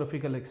vast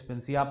geographical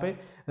expense. यहाँ पे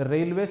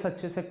railways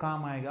अच्छे से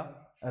काम आएगा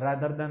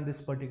rather than this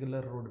particular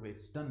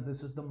roadways. Done.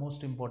 This is the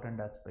most important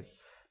aspect.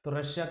 तो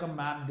रशिया का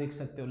मैप देख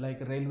सकते हो,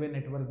 लाइक रेलवे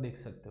नेटवर्क देख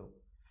सकते हो।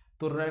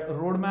 तो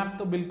रोड मैप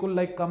तो बिल्कुल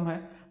लाइक कम है,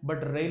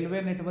 but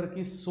railway network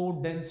is so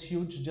dense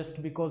huge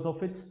just because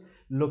of its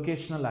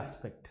locational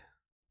aspect.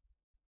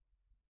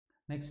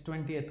 Next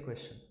 20th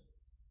question.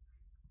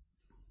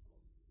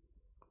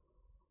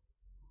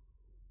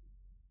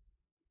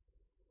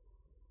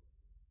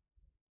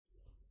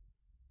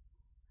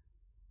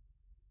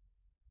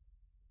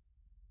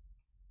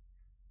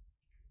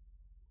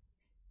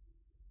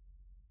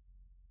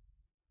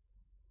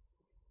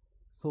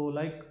 So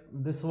like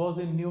this was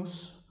in news,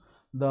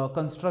 the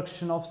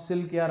construction of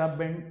Silk Yarra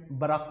Bend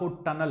Barakot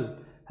tunnel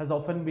has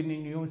often been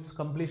in news.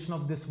 Completion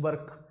of this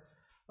work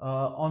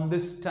on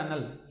this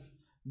tunnel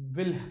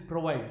will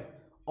provide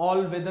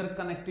all weather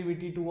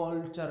connectivity to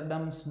all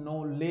Chardams, no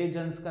Leh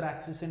Janskar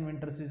access in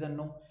winter season,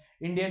 no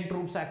Indian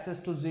troops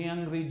access to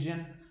Zhejiang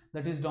region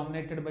that is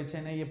dominated by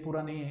China. ये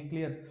पूरा नहीं है,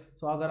 clear?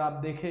 So अगर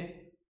आप देखें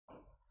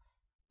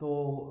तो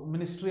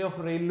ministry of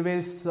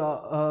railways,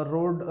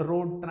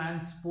 road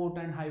transport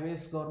and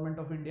highways, government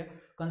of India,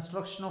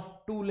 construction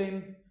of 2-lane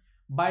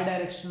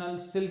bi-directional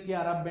Silk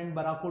Yarra Bend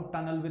Barakot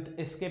tunnel with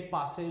escape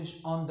passage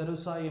on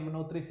Darusa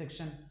Yamunotri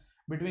section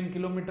between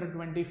kilometer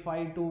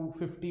 25 to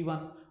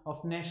 51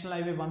 of National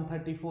Highway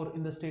 134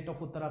 in the state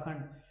of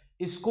Uttarakhand.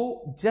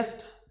 इसको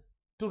just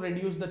to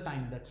reduce the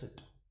time, that's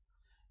it.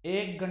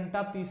 1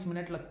 घंटा 30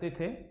 minute लगते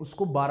थे,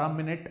 उसको 12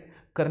 minute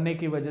करने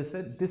की वजह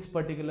से this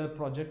particular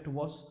project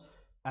was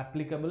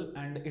applicable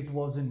and it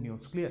was in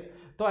news. Clear?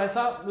 तो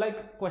ऐसा like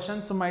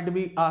questions might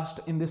be asked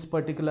in this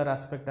particular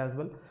aspect as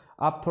well.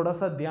 आप थोड़ा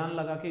सा ध्यान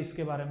लगा के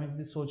इसके बारे में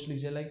भी सोच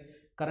लीजिए, like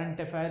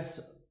करंट अफेयर्स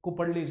को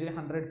पढ़ लीजिए,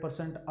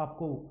 100%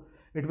 आपको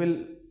it will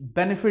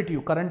benefit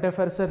you. Current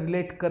affair से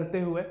रिलेट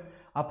करते हुए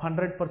आप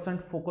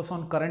 100% focus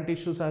on current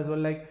issues as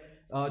well, like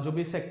जो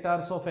भी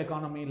sectors of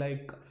economy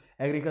like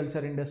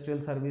agriculture, industrial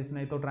service,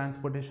 नहीं तो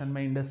ट्रांसपोर्टेशन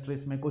में,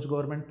 इंडस्ट्रीज में कुछ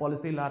गवर्नमेंट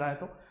पॉलिसी ला रहा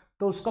है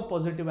तो उसका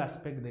पॉजिटिव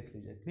एस्पेक्ट देख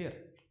लीजिए। Clear?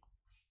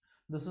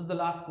 This is the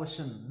last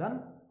question. Done.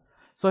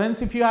 So hence,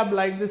 if you have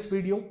liked this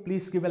video,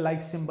 please give a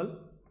like symbol,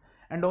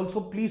 and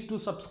also please do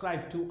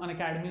subscribe to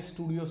Unacademy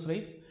Studios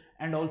Race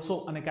and also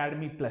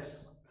Unacademy Plus.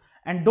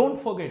 And don't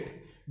forget,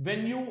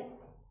 when you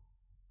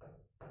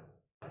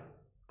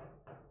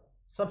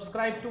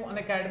subscribe to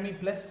Unacademy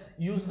Plus,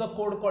 use the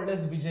code called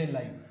as Vijay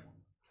Live.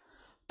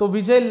 तो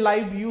विजय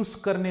live use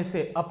करने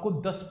से आपको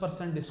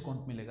 10%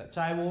 discount मिलेगा,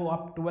 चाहे वो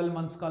आप 12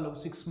 months का लो,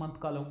 6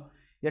 month का लो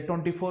या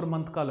 24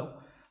 मंथ का लो।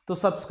 तो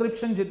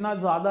सब्सक्रिप्शन जितना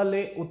ज्यादा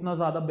ले उतना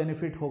ज्यादा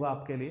बेनिफिट होगा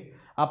आपके लिए।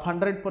 आप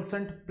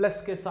 100%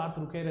 प्लस के साथ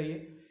रुके रहिए,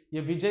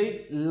 ये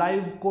विजय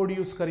लाइव कोड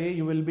यूज करिए,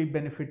 you will be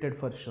benefited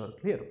for sure.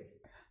 Clear?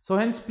 So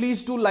hence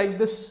please do like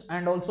this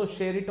and also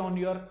share it on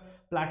your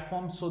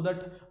platform so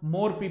that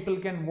more people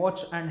can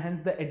watch, and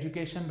hence the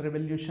education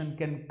revolution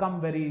can come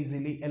very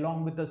easily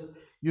along with us.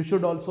 You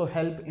should also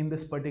help in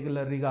this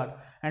particular regard,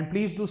 and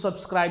please do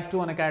subscribe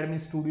to Unacademy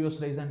Studios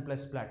Raise and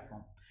Plus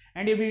platform.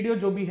 And ये video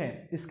जो भी है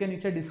इसके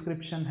नीचे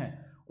description है,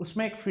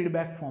 उसमें एक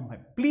feedback form है,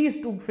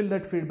 please do fill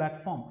that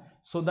feedback form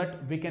so that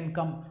we can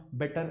come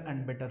better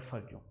and better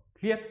for you.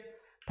 Clear?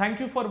 Thank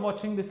you for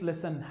watching this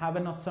lesson.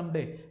 Have an awesome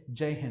day.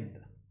 Jai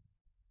Hind.